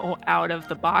how out of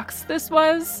the box this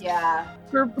was. Yeah.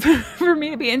 For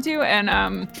me to be into, and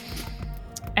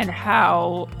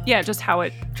how, just how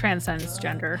it transcends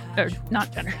gender, or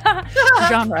not gender,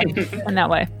 genre in that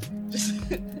way.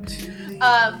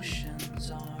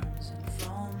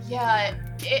 Yeah,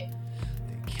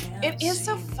 it is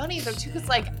so funny though too, because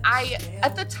like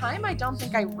at the time I don't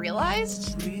think I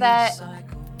realized that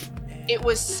it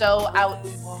was so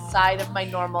outside of my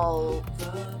normal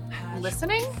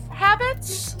listening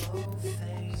habits.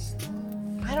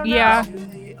 I don't know. Yeah.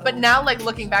 But now, like,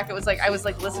 looking back, it was like I was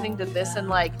like listening to this and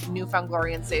like Newfound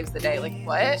Glory and Saves the Day. Like,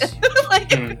 what?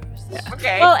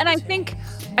 Okay. Well, and I think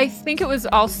it was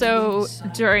also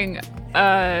during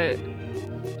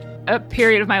a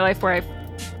period of my life where I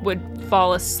would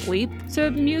fall asleep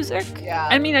to music. Yeah.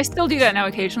 I mean, I still do that now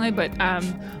occasionally, but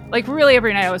like really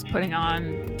every night I was putting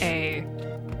on a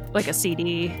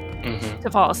CD to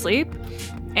fall asleep.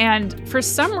 And for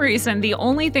some reason, the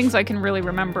only things I can really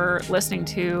remember listening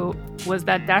to was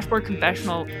that Dashboard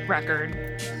Confessional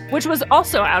record, which was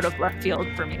also out of left field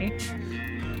for me.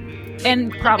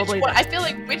 And probably I feel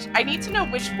like I need to know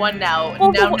which one now.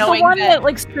 Well, now the knowing one that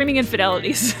like Screaming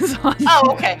Infidelities is on.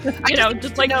 Oh, okay.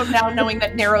 Just like now knowing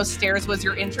that Narrow Stairs was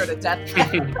your intro to Death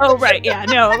Cab. Oh right, yeah,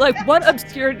 no, like what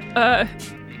obscure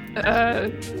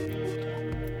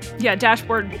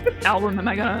Dashboard album am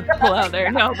I gonna pull out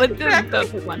there? No, but the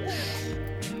big one,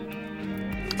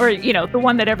 or the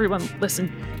one that everyone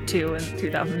listened to in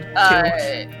 2002.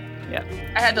 Yeah,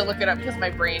 I had to look it up because my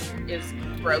brain is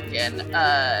broken.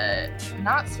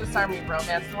 Not Swiss Army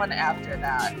Romance, the one after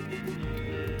that.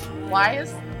 Why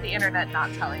is the internet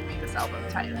not telling me this album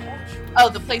title? Oh,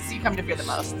 The Place You Come to Fear the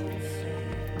Most.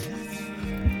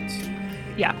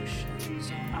 Yeah.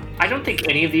 I don't think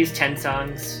any of these 10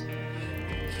 songs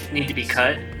need to be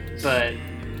cut, but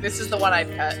this is the one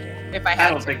I'd cut if I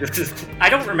had. I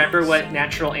don't remember what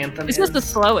Natural Anthem is. This was the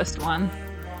slowest one.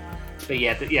 But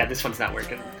yeah, this one's not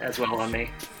working as well on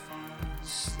me.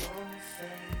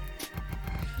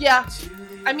 Yeah,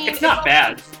 I mean, it's not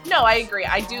bad. No, I agree.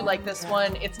 I do like this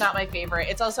one. It's not my favorite.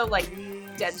 It's also like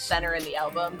dead center in the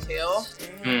album too.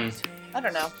 I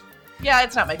don't know. Yeah,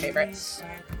 it's not my favorite.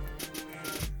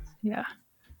 Yeah.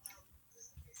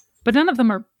 But none of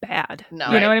them are bad.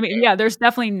 No, you know what I mean? Yeah, there's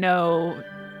definitely no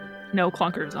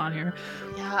clunkers on here.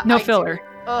 Yeah, no filler.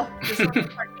 Oh, this one's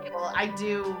table. I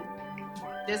do.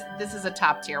 This is a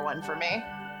top tier one for me.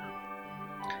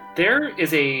 There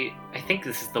is I think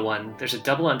this is the one. There's a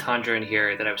double entendre in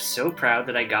here that I was so proud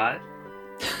that I got.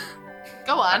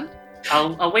 Go on.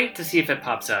 I'll wait to see if it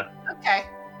pops up. Okay.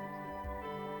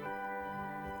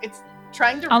 It's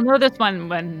trying to. I'll know this one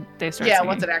when they start. Yeah,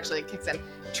 once it actually kicks in.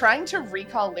 Trying to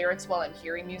recall lyrics while I'm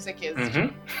hearing music is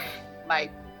my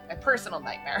personal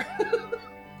nightmare.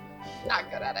 Not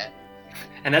good at it.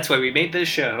 And that's why we made this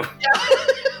show.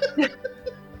 Yeah.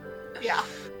 Yeah.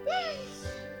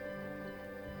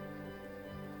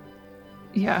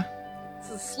 Yeah.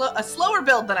 It's a slower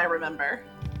build than I remember.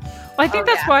 Well, I think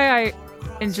that's why I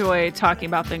enjoy talking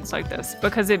about things like this,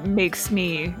 because it makes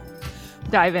me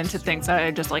dive into things that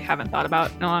I just like haven't thought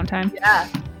about in a long time. Yeah.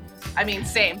 I mean,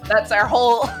 same. That's our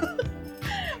whole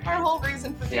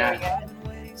reason for doing it.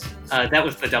 That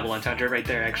was the double entendre right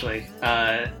there, actually.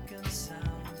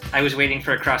 I was waiting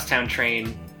for a crosstown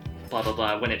train, blah, blah,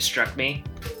 blah, when it struck me.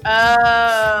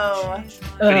 Oh.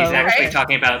 But he's actually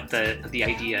talking about the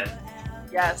idea.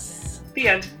 Yes. The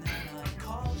end.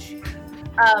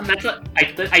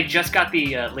 I just got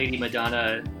the Lady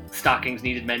Madonna stockings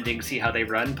needed mending, see how they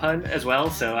run pun as well,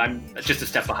 so I'm just a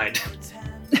step behind.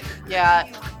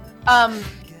 Yeah.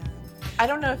 I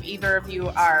don't know if either of you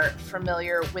are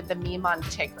familiar with the meme on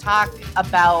TikTok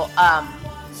about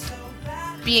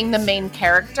being the main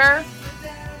character.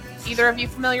 Either of you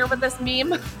familiar with this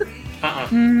meme? I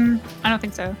don't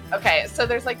think so. Okay, so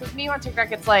there's like this meme on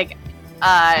TikTok. It's like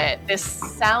this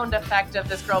sound effect of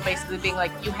this girl basically being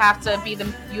like, you have to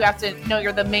know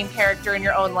you're the main character in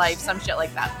your own life, some shit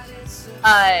like that.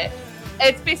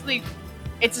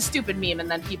 It's a stupid meme, and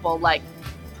then people like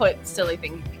put silly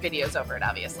videos over it,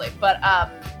 obviously. But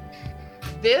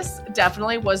this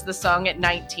definitely was the song at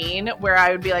 19 where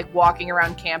I would be like walking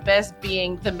around campus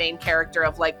being the main character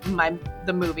of like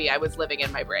the movie I was living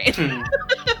in my brain.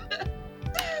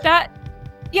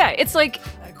 It's like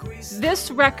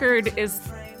this record is,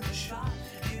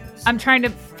 I'm trying to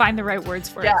find the right words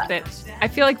for it, but I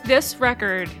feel like this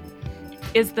record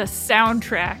is the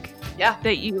soundtrack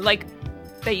that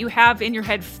you have in your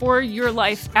head for your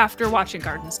life after watching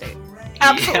Garden State.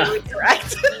 Absolutely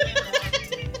correct.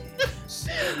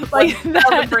 Like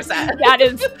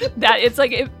 1,000%. That it's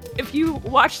like if you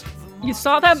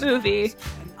saw that movie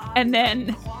and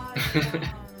then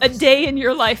a day in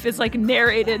your life is like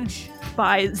narrated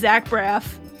by Zach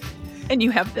Braff and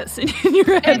you have this in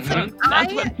your head.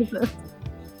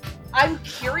 I'm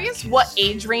curious what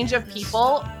age range of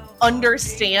people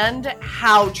understand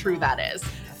how true that is,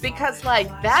 because like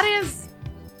that is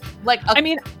like I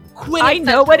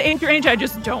know what age range, I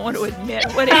just don't want to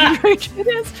admit what age range it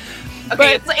is.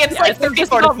 Okay, but it's like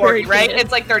 34 to 40, right?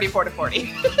 It's like 34 to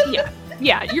 40.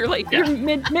 Yeah, you're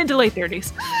mid to late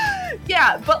 30s.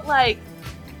 Yeah, but like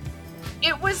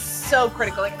it was so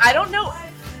critical. Like I don't know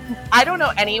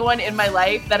anyone in my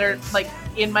life that are like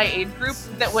in my age group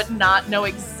that would not know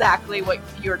exactly what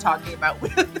you're talking about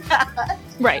with that.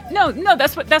 Right. No,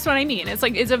 that's what I mean. It's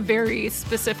like it's a very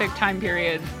specific time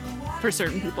period for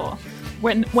certain people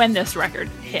when this record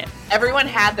hit. Everyone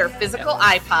had their physical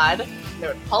iPod. They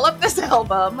would pull up this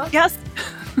album. Yes.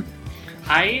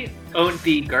 I owned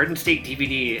the Garden State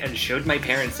DVD and showed my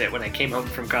parents it when I came home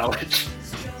from college.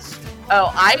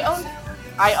 Oh, I also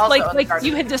owned like Garden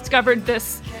you had discovered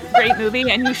this great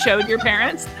movie and you showed your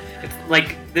parents. It's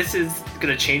like, this is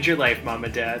gonna change your life, Mom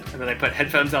and Dad. And then I put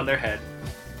headphones on their head.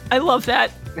 I love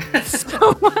that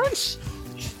so much.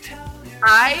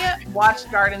 I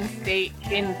watched Garden State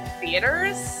in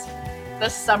theaters the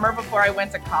summer before I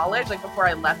went to college, like before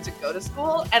I left to go to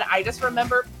school, and I just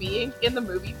remember being in the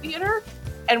movie theater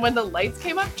and when the lights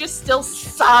came up, just still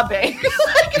sobbing.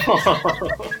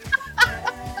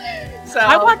 So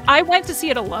I went to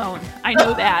see it alone. I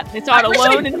know that. It's on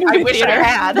alone in the movie theater.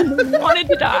 I wanted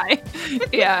to die.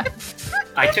 Yeah.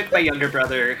 I took my younger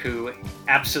brother, who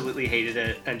absolutely hated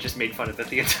it and just made fun of it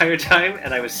the entire time,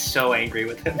 and I was so angry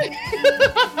with him.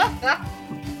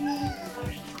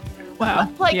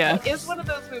 Wow. Like, it is one of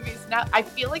those movies now. I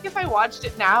feel like if I watched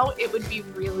it now, it would be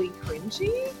really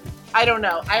cringy. I don't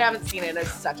know. I haven't seen it in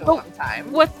such a long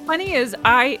time. What's funny is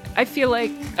I feel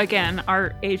like, again,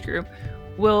 our age group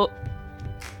will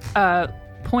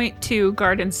point to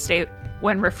Garden State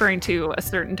when referring to a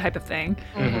certain type of thing.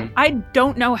 Mm-hmm. I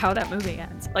don't know how that movie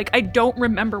ends. Like, I don't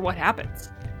remember what happens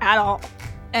at all.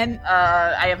 And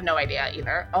I have no idea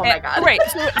either. Oh my god! Right,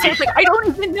 so it's like I don't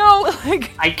even know.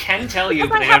 Like, I can tell you,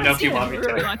 but I don't know if you want me to.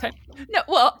 Really long time. No,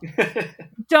 well,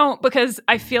 don't, because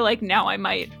I feel like now I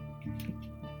might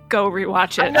go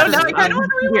rewatch it. I don't want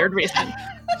to weird reason.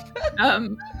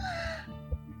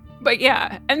 But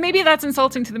yeah, and maybe that's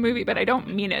insulting to the movie, but I don't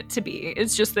mean it to be.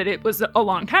 It's just that it was a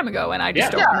long time ago, and I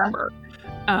just don't remember.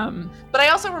 But I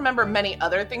also remember many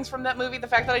other things from that movie. The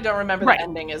fact that I don't remember the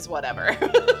ending is whatever.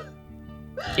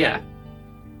 Yeah.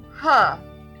 Huh.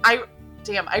 I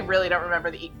really don't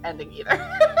remember the ending either.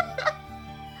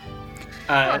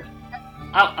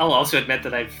 I'll also admit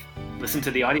that I've listened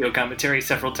to the audio commentary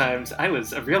several times. I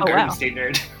was a real Garden State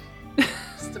nerd.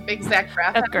 Just a big Zach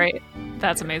Braff. That's great.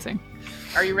 That's amazing.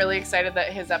 Are you really excited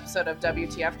that his episode of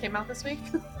WTF came out this week?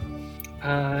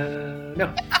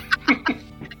 No.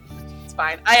 It's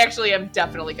fine. I actually am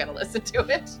definitely going to listen to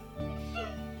it.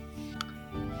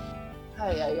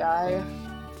 Ay.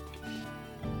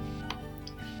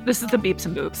 This is the beeps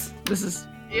and boops. This is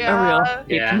a real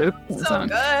beeps and boops so song.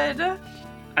 Good.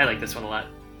 I like this one a lot.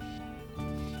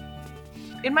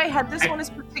 In my head, this one is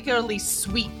particularly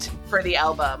sweet for the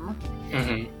album.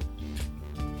 Mm-hmm.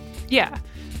 Yeah.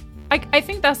 I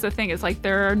think that's the thing, is like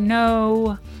there are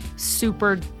no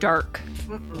super dark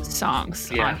songs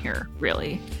on here,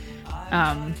 really.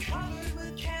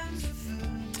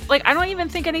 Like, I don't even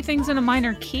think anything's in a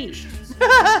minor key.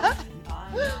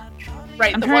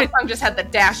 Right, the one song just had the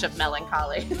dash of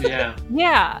melancholy. Yeah.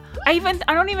 Yeah. I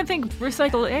don't even think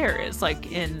Recycled Air is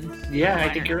like in. Yeah, I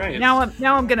think you're right. Now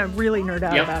I'm gonna really nerd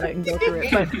out about it and go through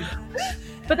it.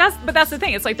 But that's the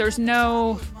thing. It's like there's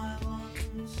no.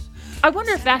 I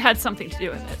wonder if that had something to do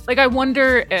with it. Like, I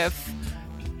wonder if,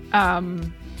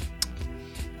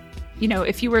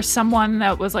 if you were someone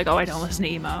that was like, oh, I don't listen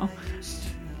to emo.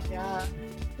 Yeah.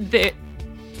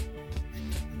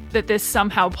 That this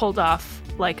somehow pulled off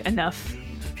like enough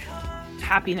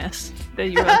happiness that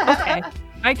you were like, okay,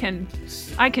 I can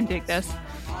dig this.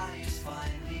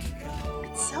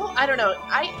 So I don't know.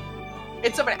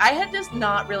 It's so funny. I had just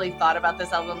not really thought about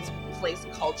this album's place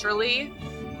culturally,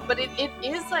 but it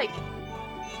is like,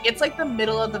 it's like the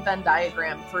middle of the Venn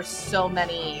diagram for so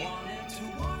many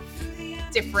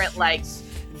different like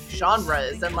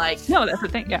genres and like. No, that's the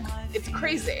thing. Yeah, it's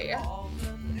crazy.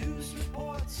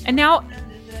 And now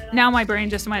my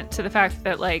brain just went to the fact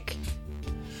that like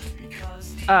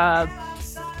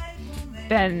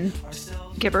Ben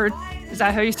Gibbard, is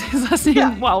that how you say his last name?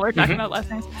 Yeah. While we're talking about last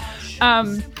names,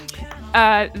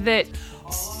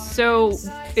 so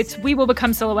it's We Will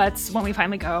Become Silhouettes When We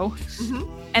Finally Go,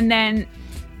 and then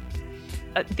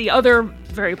the other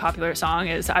very popular song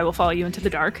is I Will Follow You Into the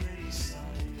Dark,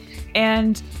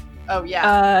 and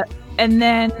and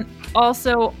then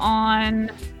also on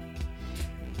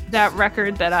that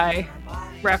record that I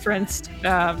referenced,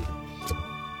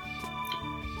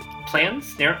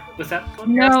 Plans? Was that the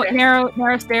one? No,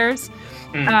 Narrow Stairs.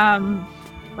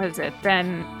 What is it?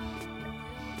 Then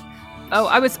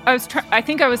I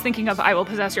think I was thinking of I Will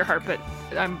Possess Your Heart, but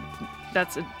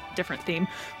that's a different theme.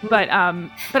 But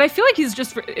I feel like he's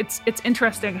just, it's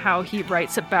interesting how he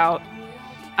writes about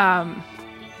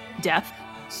death.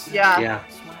 Yeah.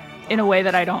 In a way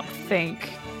that I don't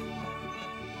think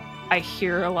I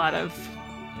hear a lot of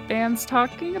bands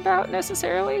talking about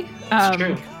necessarily. It's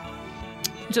true.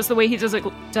 Just the way he does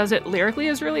it lyrically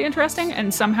is really interesting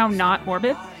and somehow not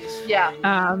morbid. Yeah.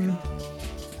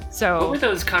 So what were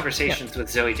those conversations with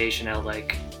Zooey Deschanel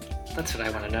like? That's what I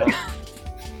want to know.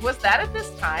 Was that at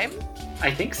this time?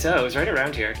 I think so. It was right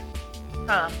around here.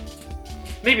 Huh.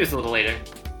 Maybe it was a little later.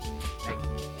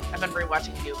 I've been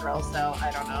rewatching New Girl, so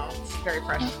I don't know. It's very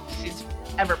fresh. She's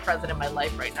ever present in my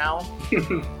life right now.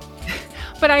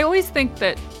 But I always think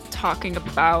that talking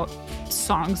about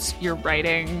songs you're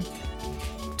writing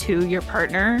to your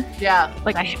partner,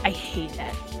 like I hate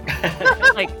it.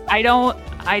 Like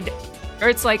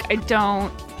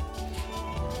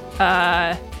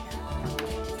I'm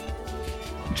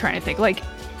trying to think, like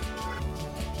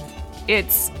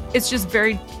it's just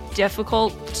very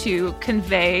difficult to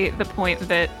convey the point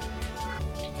that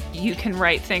you can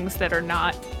write things that are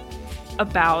not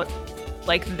about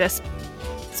like this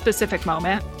specific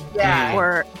moment,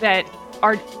 or that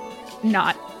are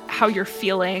not how you're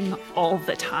feeling all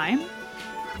the time,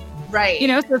 right?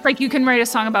 So it's like you can write a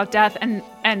song about death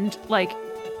and like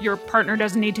your partner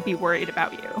doesn't need to be worried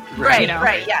about you, right?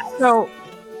 Right, yeah. So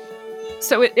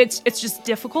it's just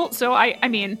difficult. So I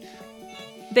mean,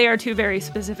 they are two very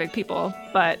specific people,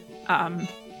 but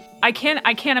I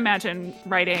can't imagine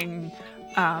writing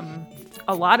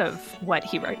a lot of what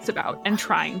he writes about and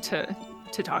trying to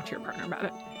talk to your partner about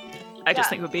it. I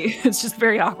just think it's just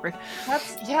very awkward.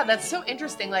 That's so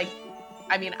interesting. Like,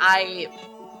 I mean, I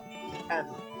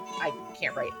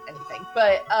can't write anything,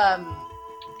 but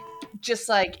just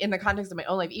like in the context of my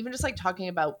own life, even just like talking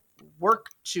about work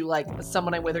to like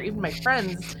someone I'm with or even my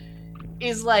friends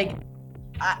is like,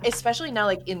 especially now,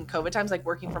 like in COVID times, like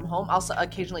working from home, also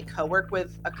occasionally co-work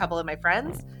with a couple of my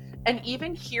friends, and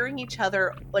even hearing each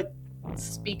other like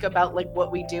speak about like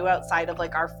what we do outside of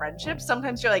like our friendship.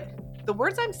 Sometimes you're like, the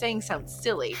words I'm saying sound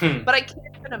silly, but I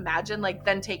can't even imagine like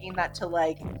then taking that to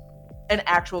like an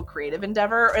actual creative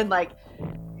endeavor and like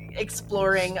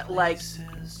exploring like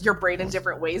your brain in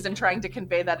different ways and trying to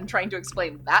convey that and trying to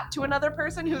explain that to another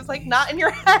person who's like not in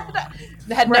your head.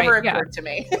 That had never occurred to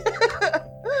me.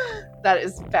 That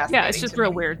is fascinating. Yeah, it's just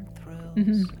real weird.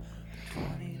 Mm-hmm.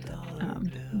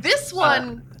 This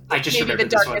one I just maybe the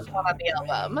remembered this darkest one on the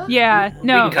album. Yeah,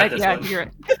 no, We can cut this one.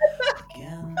 you're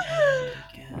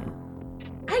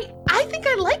right. I think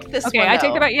I like this one. Okay, I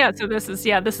take though. it back. Yeah, so this is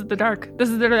the dark. This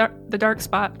is the dark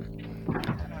spot.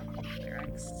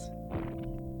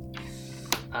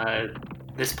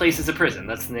 This place is a prison.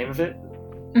 That's the name of it.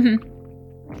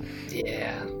 Mm-hmm.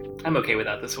 Yeah, I'm okay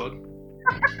without this one.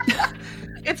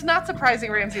 It's not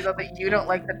surprising, Ramsey, though, that you don't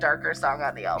like the darker song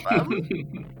on the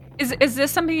album. Is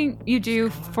this something you do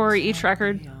for each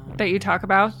record that you talk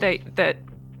about? That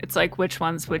it's like, which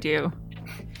ones would you?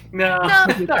 No,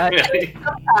 not really.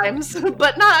 Sometimes,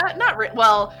 but not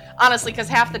well. Honestly, because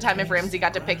half the time, if Ramsey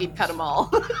got to pick, he'd cut them all.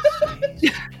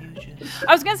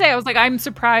 I was gonna say, I'm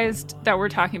surprised that we're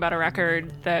talking about a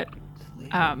record that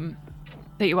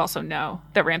you also know,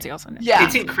 that Ramsey also knows. Yeah,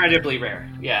 It's incredibly rare.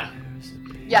 Yeah.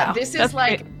 yeah. Wow, This is that's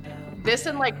like this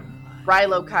and like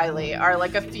Rilo Kiley are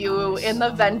like a few in the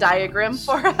Venn diagram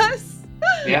for us.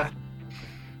 Yeah.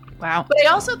 Wow. But I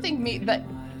also think that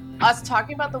us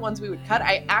talking about the ones we would cut,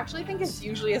 I actually think it's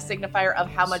usually a signifier of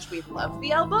how much we love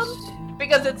the album,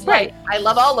 because it's Right. like I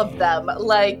love all of them.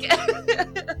 Like,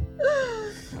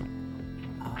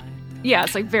 Yeah,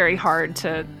 it's like very hard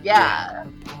to yeah.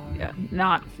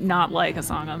 not like a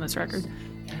song on this record.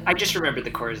 I just remembered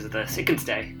the chorus of this. It can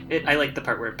stay. I like the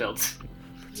part where it builds.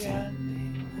 Yeah.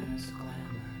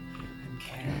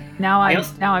 Now I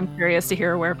I'm curious to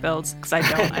hear where it builds, because I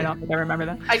don't think I remember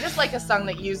that. I just like a song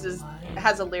that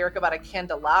has a lyric about a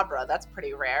candelabra. That's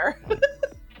pretty rare.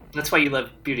 That's why you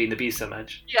love Beauty and the Beast so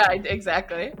much. Yeah,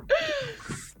 exactly.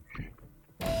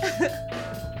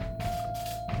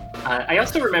 I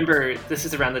also remember this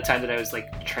is around the time that I was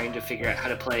like trying to figure out how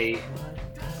to play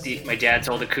my dad's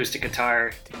old acoustic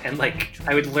guitar, and like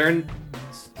I would learn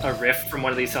a riff from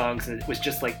one of these songs, and it was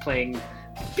just like playing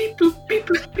beep boop beep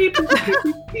boop beep boop beep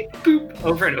boop beep boop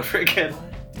over and over again.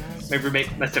 My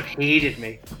roommate must have hated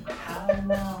me.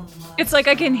 It's like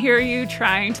I can hear you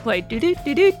trying to play do do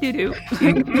do do do do,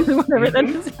 whatever that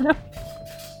is.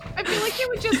 I feel like it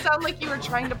would just sound like you were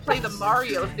trying to play the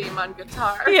Mario theme on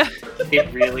guitar. Yeah.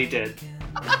 It really did.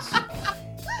 I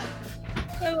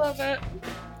love it.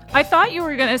 I thought you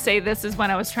were going to say this is when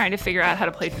I was trying to figure out how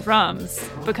to play drums,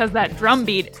 because that drum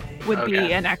beat would be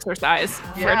Okay. an exercise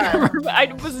for Yeah. a drummer. But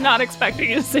I was not expecting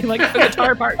you to say like the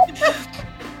guitar part.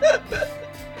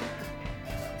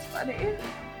 Funny.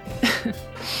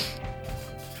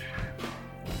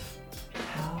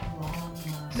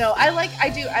 No, I like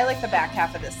the back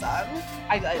half of this song.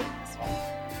 I like this one.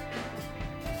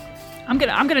 I'm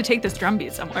gonna take this drum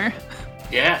beat somewhere.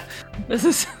 Yeah. This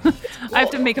is I have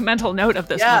to make a mental note of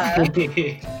this Yeah. one.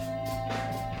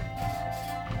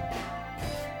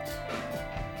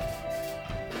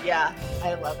 Yeah,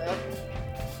 I love it.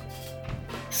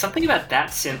 Something about that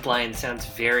synth line sounds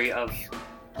very of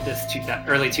this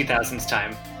early 2000s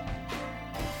time.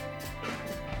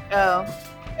 Oh.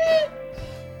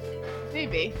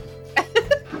 Maybe.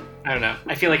 I don't know.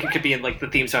 I feel like it could be in like the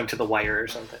theme song to The Wire or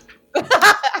something.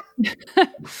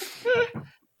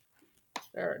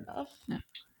 Fair enough. Yeah.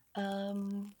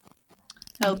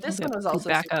 Oh, this one was also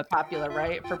Back super up. popular,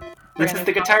 right? For This is Brandon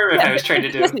the guitar riff I was trying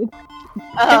to do.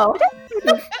 Oh.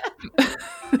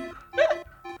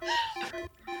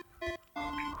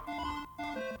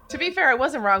 To be fair, I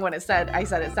wasn't wrong when I said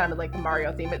it sounded like the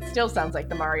Mario theme. It still sounds like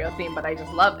the Mario theme, but I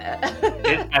just love it.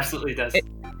 It absolutely does.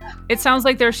 It sounds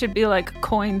like there should be like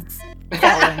coins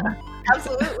falling.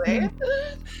 Absolutely.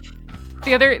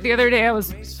 The other day I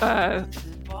was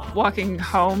walking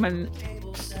home and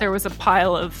there was a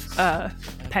pile of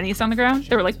pennies on the ground.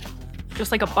 There were like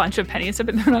just like a bunch of pennies had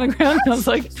been thrown on the ground. And I was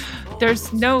like,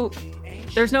 there's no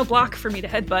block for me to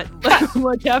headbutt. Like,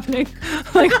 what's happening?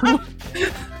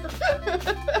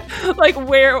 Like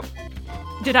where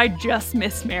did I just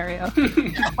miss Mario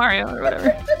or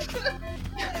whatever?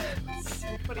 So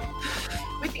funny.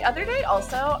 Wait, the other day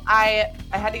also, I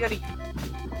had to go to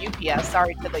UPS.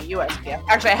 Sorry to the USPS.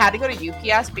 Actually, I had to go to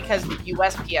UPS because the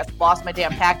USPS lost my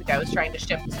damn package I was trying to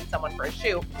ship to someone for a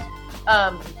shoe.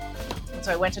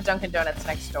 So I went to Dunkin' Donuts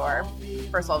next door.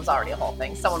 First of all, it was already a whole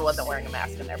thing. Someone wasn't wearing a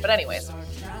mask in there. But anyways,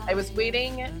 I was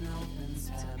waiting to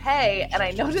pay, and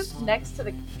I noticed next to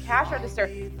the cash register,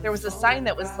 there was a sign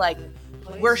that was like,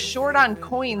 "We're short on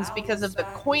coins because of the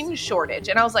coin shortage."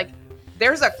 And I was like,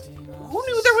 who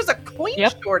knew there was a coin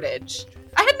shortage?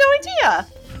 I had no idea.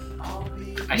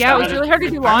 Yeah, it was really hard to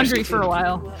do laundry for a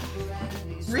while.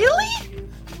 Really?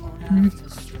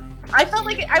 I felt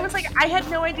like I had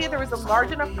no idea there was a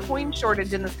large enough coin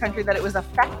shortage in this country that it was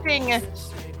affecting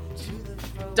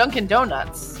Dunkin'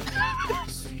 Donuts.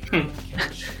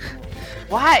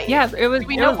 Why? Yeah, it was. Do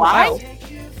we it know was why? wild.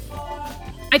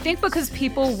 I think because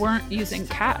people weren't using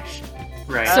cash.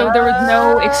 Right. So there was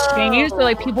no exchange. So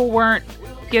like people weren't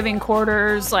giving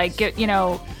quarters, like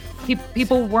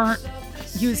people weren't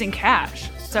using cash.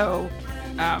 So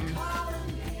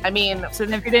I mean, so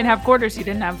then if you didn't have quarters, you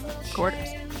didn't have quarters.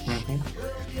 Mm-hmm.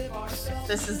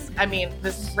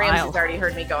 This Ramsey's already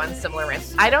heard me go on similar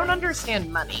rants. I don't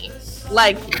understand money.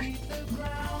 Like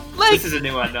this is a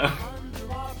new one though.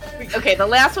 Okay, the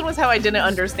last one was how I didn't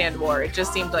understand war. It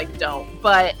just seemed like don't.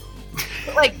 But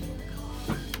like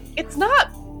it's not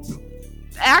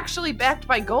actually backed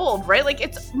by gold, right? Like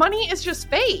it's money is just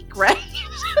fake, right?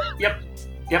 Yep,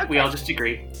 okay. We all just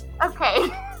agree. Okay.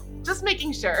 Just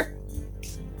making sure.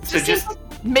 So just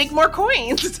make more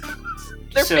coins.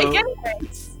 They're fake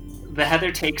anyways. The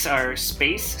Heather takes are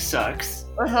space sucks.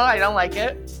 I don't like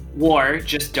it. War,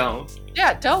 just don't.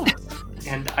 Yeah, don't.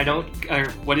 And I don't. Or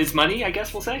what is money? I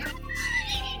guess we'll say.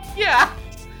 Yeah.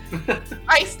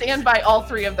 I stand by all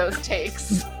three of those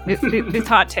takes. These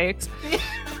hot takes.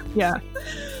 Yeah.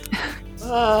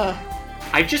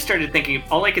 I've just started thinking.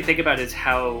 All I could think about is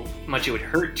how much it would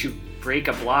hurt to break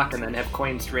a block and then have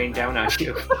coins rain down on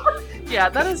you. Yeah,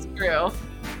 that is true.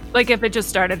 Like if it just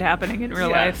started happening in real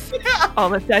life,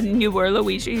 all of a sudden you were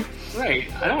Luigi. Right.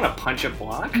 I don't want to punch a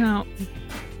block. No.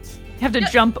 You have to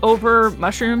jump over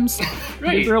mushrooms.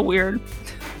 Right. It's real weird.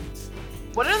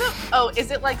 What are the... Oh,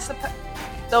 is it like...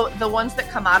 The ones that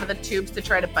come out of the tubes to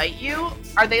try to bite you?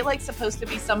 Are they like supposed to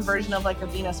be some version of like a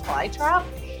Venus flytrap?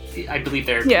 I believe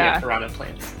they're piranha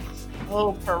plants.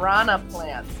 Oh, piranha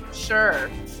plants. Sure.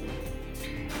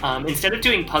 Instead of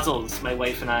doing puzzles, my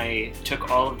wife and I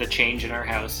took all of the change in our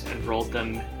house and rolled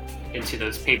them into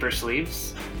those paper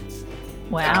sleeves.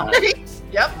 Wow.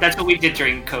 Yep. That's what we did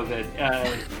during COVID.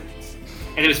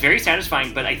 And it was very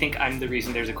satisfying, but I think I'm the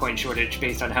reason there's a coin shortage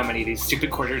based on how many of these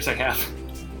stupid quarters I have.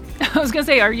 I was going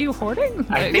to say, are you hoarding?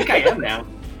 I think I am now.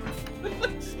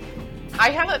 I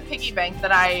have a piggy bank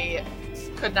that I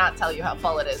could not tell you how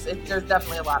full it is. There's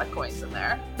definitely a lot of coins in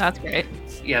there. That's great.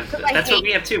 Yeah, that's what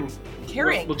we have too.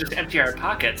 Carrying. We'll just empty our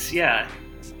pockets, yeah.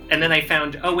 And then I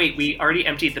found, oh wait, we already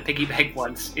emptied the piggy bank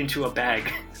once into a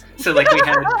bag. So like we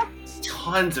had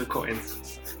tons of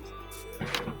coins.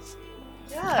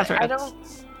 Yeah, that's right. I don't...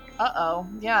 Uh-oh.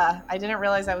 Yeah, I didn't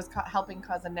realize I was helping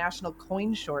cause a national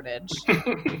coin shortage.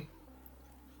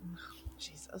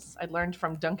 Jesus, I learned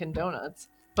from Dunkin' Donuts.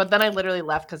 But then I literally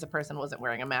left because the person wasn't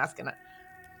wearing a mask and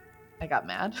I got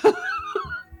mad.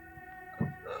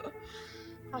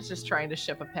 I was just trying to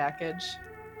ship a package.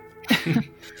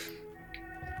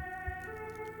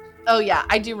 Oh yeah,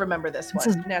 I do remember this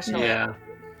one. National. Yeah.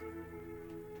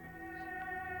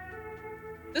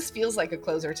 This feels like a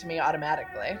closer to me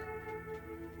automatically.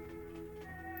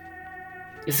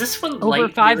 Is this one over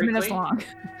light 5 lyrically? minutes long?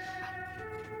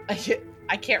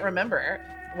 I can't remember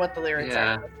what the lyrics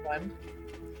are in this one.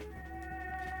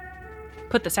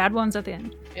 Put the sad ones at the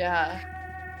end. Yeah.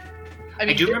 I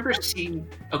mean, I do remember seeing...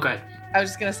 Oh, go ahead. I was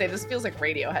just going to say, this feels like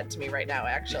Radiohead to me right now,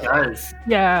 actually. It does.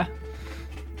 Yeah.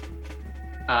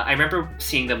 I remember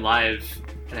seeing them live,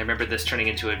 and I remember this turning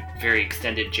into a very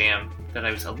extended jam that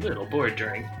I was a little bored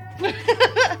during.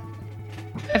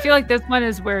 I feel like this one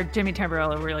is where Jimmy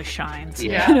Tamborello really shines.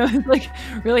 Yeah. You know, like,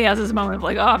 really has this moment of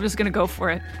like, oh, I'm just going to go for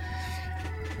it.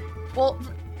 Well,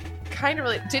 kind of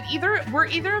really. Were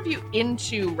either of you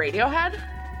into Radiohead?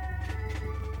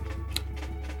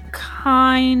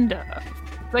 Kind of.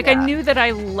 Like, Yeah. I knew that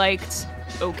I liked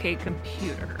OK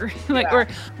Computer. Like, Yeah. or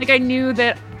like I knew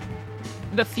that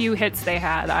the few hits they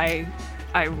had, I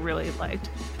really liked.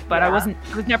 But Yeah. I was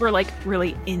never like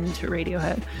really into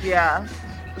Radiohead. Yeah.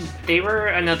 They were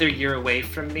another year away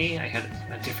from me. I had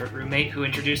a different roommate who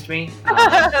introduced me.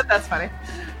 That's funny.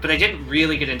 But I didn't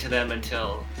really get into them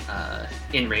until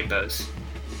In Rainbows.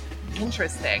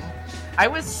 Interesting. I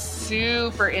was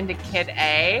super into Kid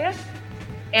A,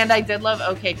 and I did love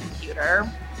OK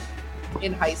Computer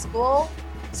in high school.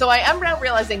 So I am now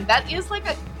realizing that is like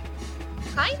a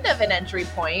kind of an entry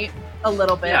point a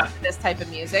little bit for this type of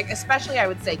music, especially I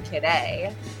would say Kid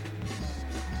A.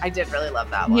 I did really love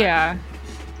that one. Yeah.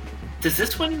 Does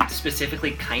this one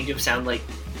specifically kind of sound like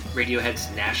Radiohead's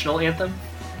national anthem?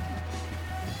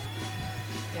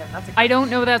 Yeah, that's a I don't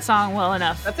know that song well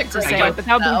enough That's a to great say, one but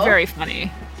that would to know. be very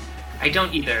funny. I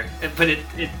don't either, but it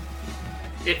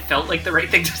felt like the right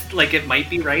thing. Just like it might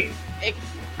be right. It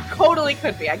totally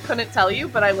could be. I couldn't tell you,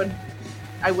 but I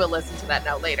will listen to that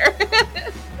now later.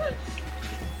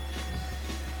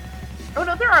 Oh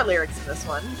no, there are lyrics in this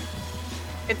one.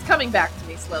 It's coming back to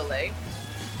me slowly.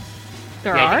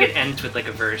 There I are? think it ends with like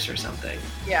a verse or something.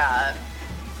 Yeah.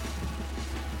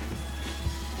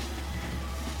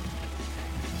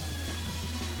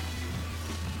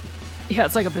 Yeah,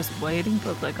 it's like I'm just waiting,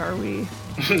 but like, are we?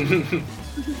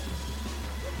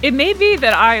 It may be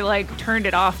that I like turned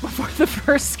it off before the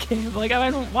first game. Like,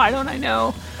 why don't I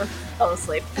know? Or fell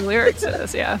asleep. The lyrics to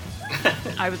this, yeah.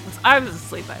 I was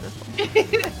asleep by this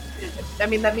point. I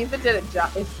mean, that means it did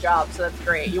its job, so that's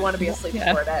great. You want to be asleep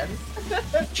before it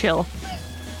ends. Chill.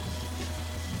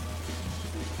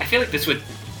 I feel like this would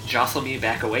jostle me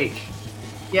back awake.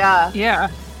 Yeah. Yeah.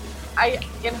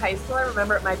 In high school, I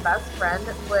remember my best friend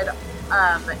would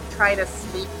try to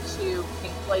sleep to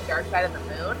Pink Floyd Dark Side of the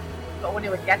Moon, but when it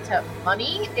would get to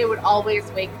Money, it would always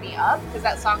wake me up, because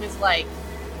that song is like,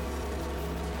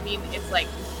 I mean, it's like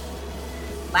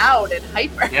loud and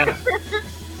hyper. Yeah.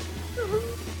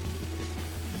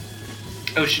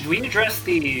 Oh, should we address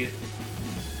the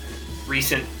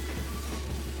recent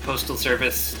Postal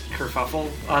Service kerfuffle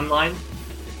online?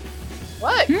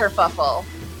 What kerfuffle?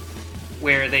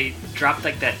 Where they dropped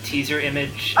like that teaser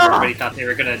image and everybody thought they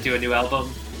were going to do a new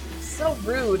album. So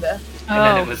rude. And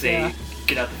then it was a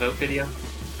get out the vote video.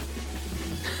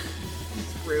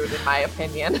 It's rude, in my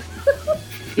opinion.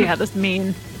 Yeah, that's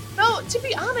mean. No, to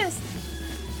be honest,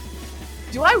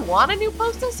 do I want a new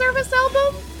Postal Service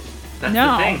album? That's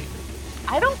No. the thing.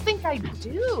 I don't think I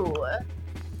do.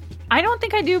 I don't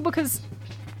think I do, because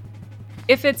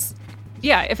if it's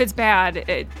bad,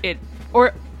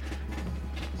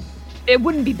 it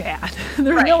wouldn't be bad.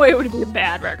 There's no way it would be a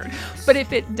bad record. But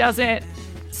if it doesn't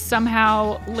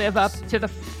somehow live up to the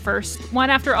first one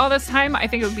after all this time, I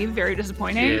think it would be very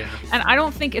disappointing. Yeah. And I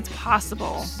don't think it's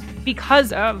possible,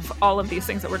 because of all of these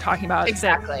things that we're talking about.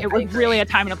 Exactly. It was really a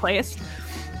time and a place.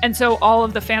 And so all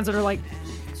of the fans that are like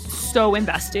so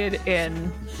invested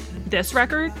in this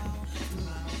record,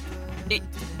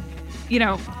 you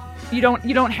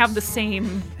don't have the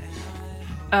same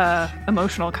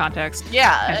emotional context.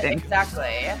 Yeah, I think.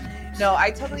 exactly. No,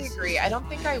 I totally agree. I don't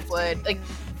think I would. Like,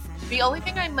 the only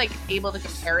thing I'm like able to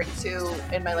compare it to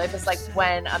in my life is like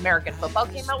when American Football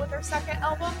came out with their second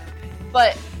album.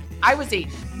 But I was a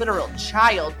literal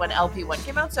child when LP1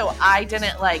 came out, so I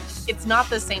didn't like, it's not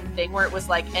the same thing where it was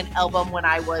like an album when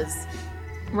I was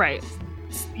Right.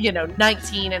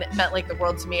 19 and it meant like the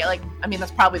world to me. Like, I mean,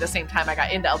 that's probably the same time I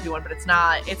got into LP1, but it's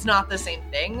not the same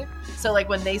thing. So like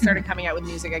when they started coming out with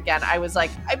music again, I was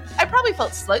like, I probably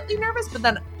felt slightly nervous, but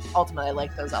then ultimately I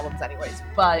liked those albums anyways.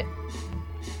 But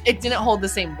it didn't hold the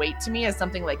same weight to me as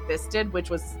something like this did, which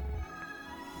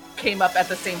came up at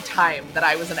the same time that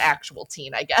I was an actual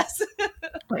teen, I guess.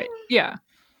 Right. Yeah.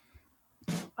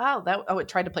 Wow, it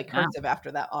tried to play cursive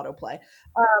after that autoplay.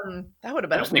 That would have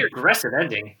been That was an weird. aggressive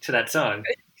ending to that song.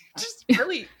 Just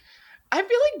really, I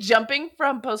feel like jumping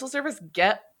from Postal Service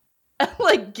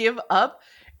give up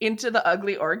into the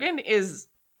Ugly Organ is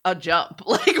a jump.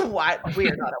 Like, what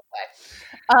weird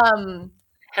autoplay.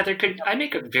 Heather, could I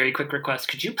make a very quick request?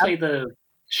 Could you play the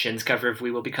Shins cover of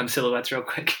We Will Become Silhouettes real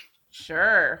quick?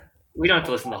 Sure. We don't have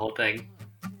to listen to the whole thing.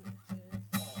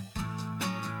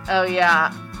 Oh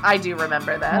yeah, I do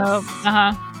remember this.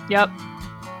 Oh, yep.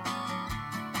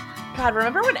 God,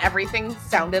 remember when everything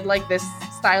sounded like this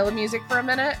style of music for a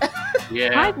minute?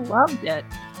 Yeah. I loved it.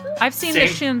 I've seen the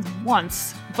Shins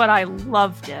once, but I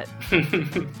loved it.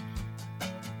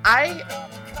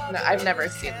 I've never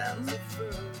seen them.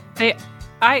 The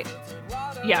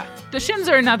Shins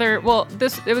are another. Well,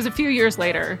 it was a few years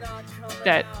later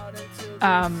that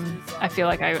I feel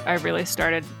like I really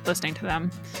started listening to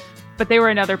them. But they were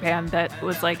another band that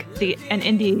was like an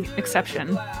indie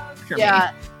exception for me.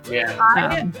 Yeah.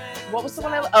 Yeah. What was the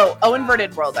one Oh,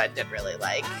 Inverted World I did really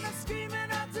like.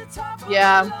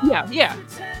 Yeah. Yeah.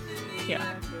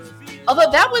 Although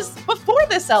that was before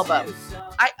this album.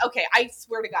 I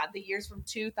swear to God, the years from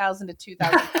 2000 to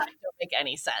 2005 don't make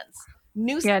any sense.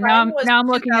 Now I'm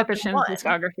looking at the Shins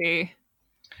discography.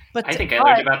 But I think I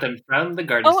learned about them from the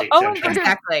Garden State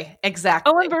soundtrack.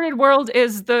 Exactly. Oh, Inverted World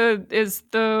is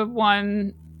the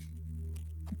one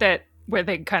where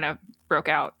they kind of broke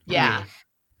out. Yeah.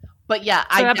 But yeah, so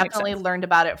I definitely learned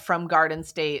about it from Garden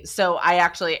State. So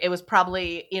it was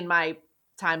probably in my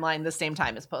timeline the same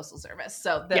time as Postal Service.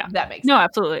 So that makes sense. No,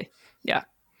 absolutely. Yeah.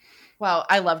 Wow,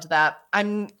 I loved that.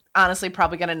 I'm honestly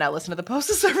probably going to now listen to the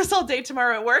Postal Service all day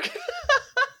tomorrow at work.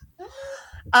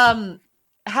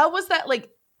 How was that like?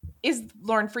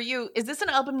 Lauren, for you, is this an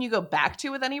album you go back to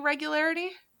with any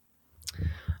regularity?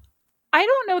 I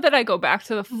don't know that I go back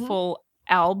to the full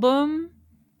album,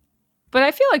 but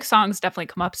I feel like songs definitely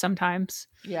come up sometimes.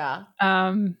 Yeah.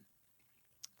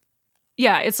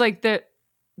 Yeah, it's like the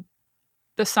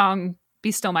song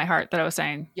 "Be Still My Heart" that I was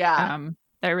saying. Yeah.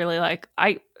 That I really like.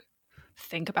 I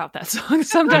think about that song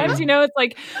sometimes. It's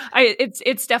like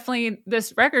it's definitely,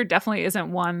 this record definitely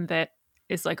isn't one that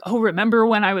is like, oh, remember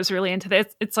when I was really into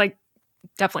this? It's like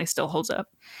definitely still holds up.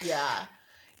 Yeah.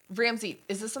 Ramsey,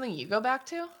 is this something you go back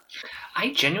to?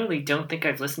 I genuinely don't think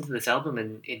I've listened to this album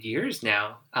in years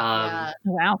now.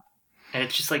 Wow. And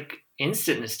it's just like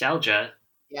instant nostalgia.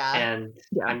 Yeah.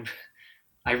 And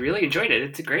I really enjoyed it.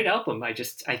 It's a great album. I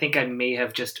think I may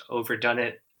have just overdone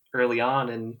it early on,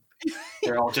 and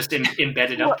they're all just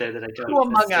embedded up there that I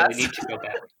don't necessarily need to go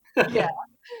back. Yeah,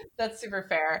 that's super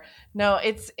fair. No,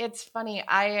 it's funny.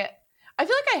 I feel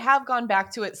like I have gone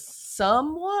back to it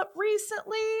somewhat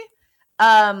recently.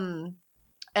 And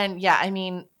yeah, I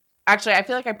mean, actually, I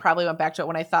feel like I probably went back to it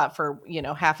when I thought for,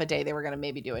 half a day they were going to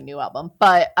maybe do a new album.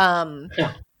 But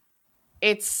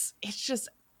it's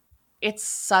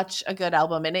such a good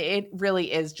album, and it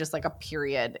really is just like a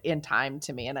period in time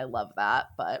to me, and I love that.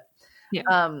 But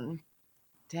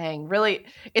dang, really,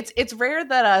 it's rare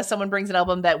that someone brings an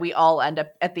album that we all end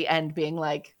up at the end being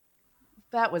like,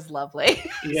 that was lovely.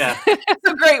 Yeah.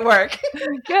 So great work.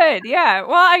 Good. Yeah.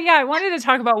 Well, I wanted to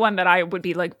talk about one that I would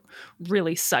be like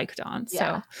really psyched on.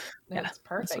 Yeah. So That's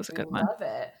perfect. This was a good one. Love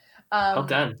it. Well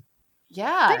done.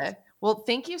 Yeah. Thanks. Well,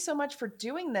 thank you so much for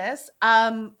doing this.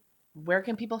 Where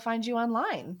can people find you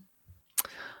online?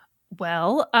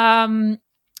 Well,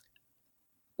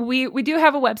 we do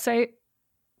have a website,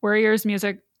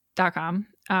 warriorsmusic.com.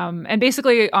 And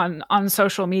basically on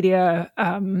social media,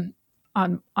 on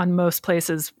most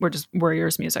places, we're just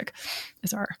Warriors Music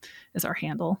is our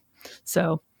handle.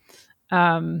 So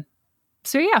yeah.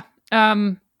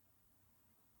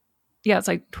 It's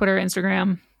like Twitter,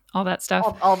 Instagram, all that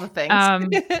stuff. All the things.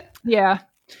 Yeah.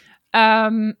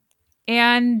 And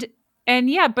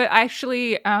yeah, but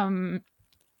actually,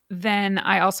 then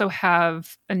I also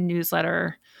have a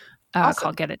newsletter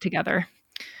called Get It Together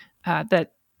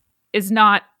that is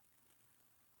not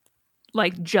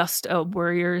like just a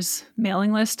Warriors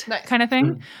mailing list kind of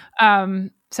thing. Mm-hmm.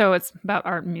 So it's about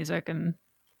art and music and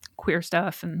queer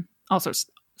stuff and all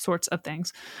sorts of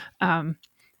things.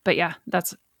 But yeah,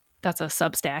 that's a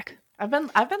Substack. I've been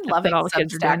loving all the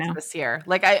kids are doing now this year.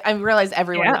 Like I realize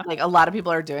everyone, like a lot of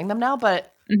people are doing them now,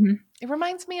 but it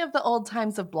reminds me of the old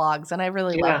times of blogs, and I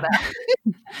really love that.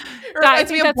 I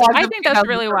think that's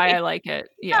really why I like it.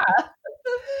 Yeah.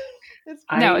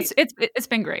 It's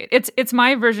been great. It's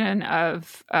my version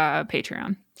of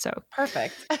Patreon. So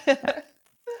perfect.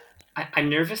 I'm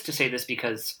nervous to say this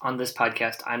because on this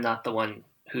podcast, I'm not the one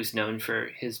who's known for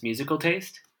his musical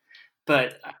taste,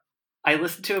 but I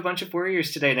listened to a bunch of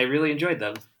Warriors today and I really enjoyed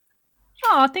them.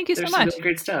 Oh, thank you so much. Really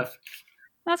great stuff.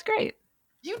 That's great.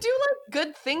 You do like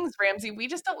good things, Ramsey. We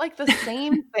just don't like the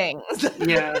same things.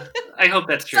 Yeah, I hope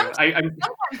that's true. I'm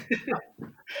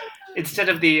instead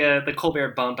of the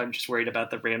Colbert bump, I'm just worried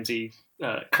about the Ramsey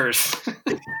curse.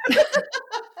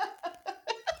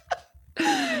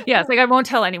 Yeah, it's like I won't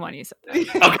tell anyone you said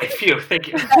that. Okay, phew, thank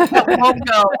you. That won't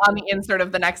go on the insert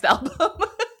of the next album.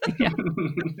 Yeah.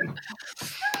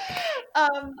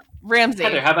 Ramsey.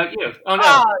 Heather, how about you? Oh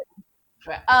no.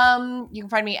 You can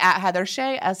find me at Heather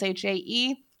Shea,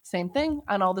 SHAE. Same thing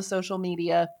on all the social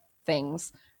media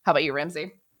things. How about you,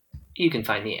 Ramsey? You can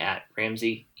find me at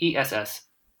Ramsey ESS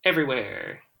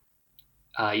everywhere.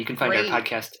 You can find our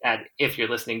podcast at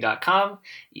ifyou'relistening.com.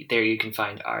 There you can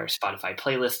find our Spotify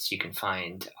playlists. You can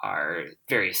find our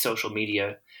various social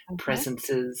media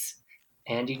presences.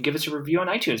 And you can give us a review on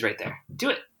iTunes right there. Do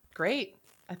it. Great.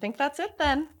 I think that's it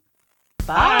then.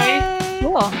 Bye.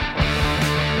 Cool.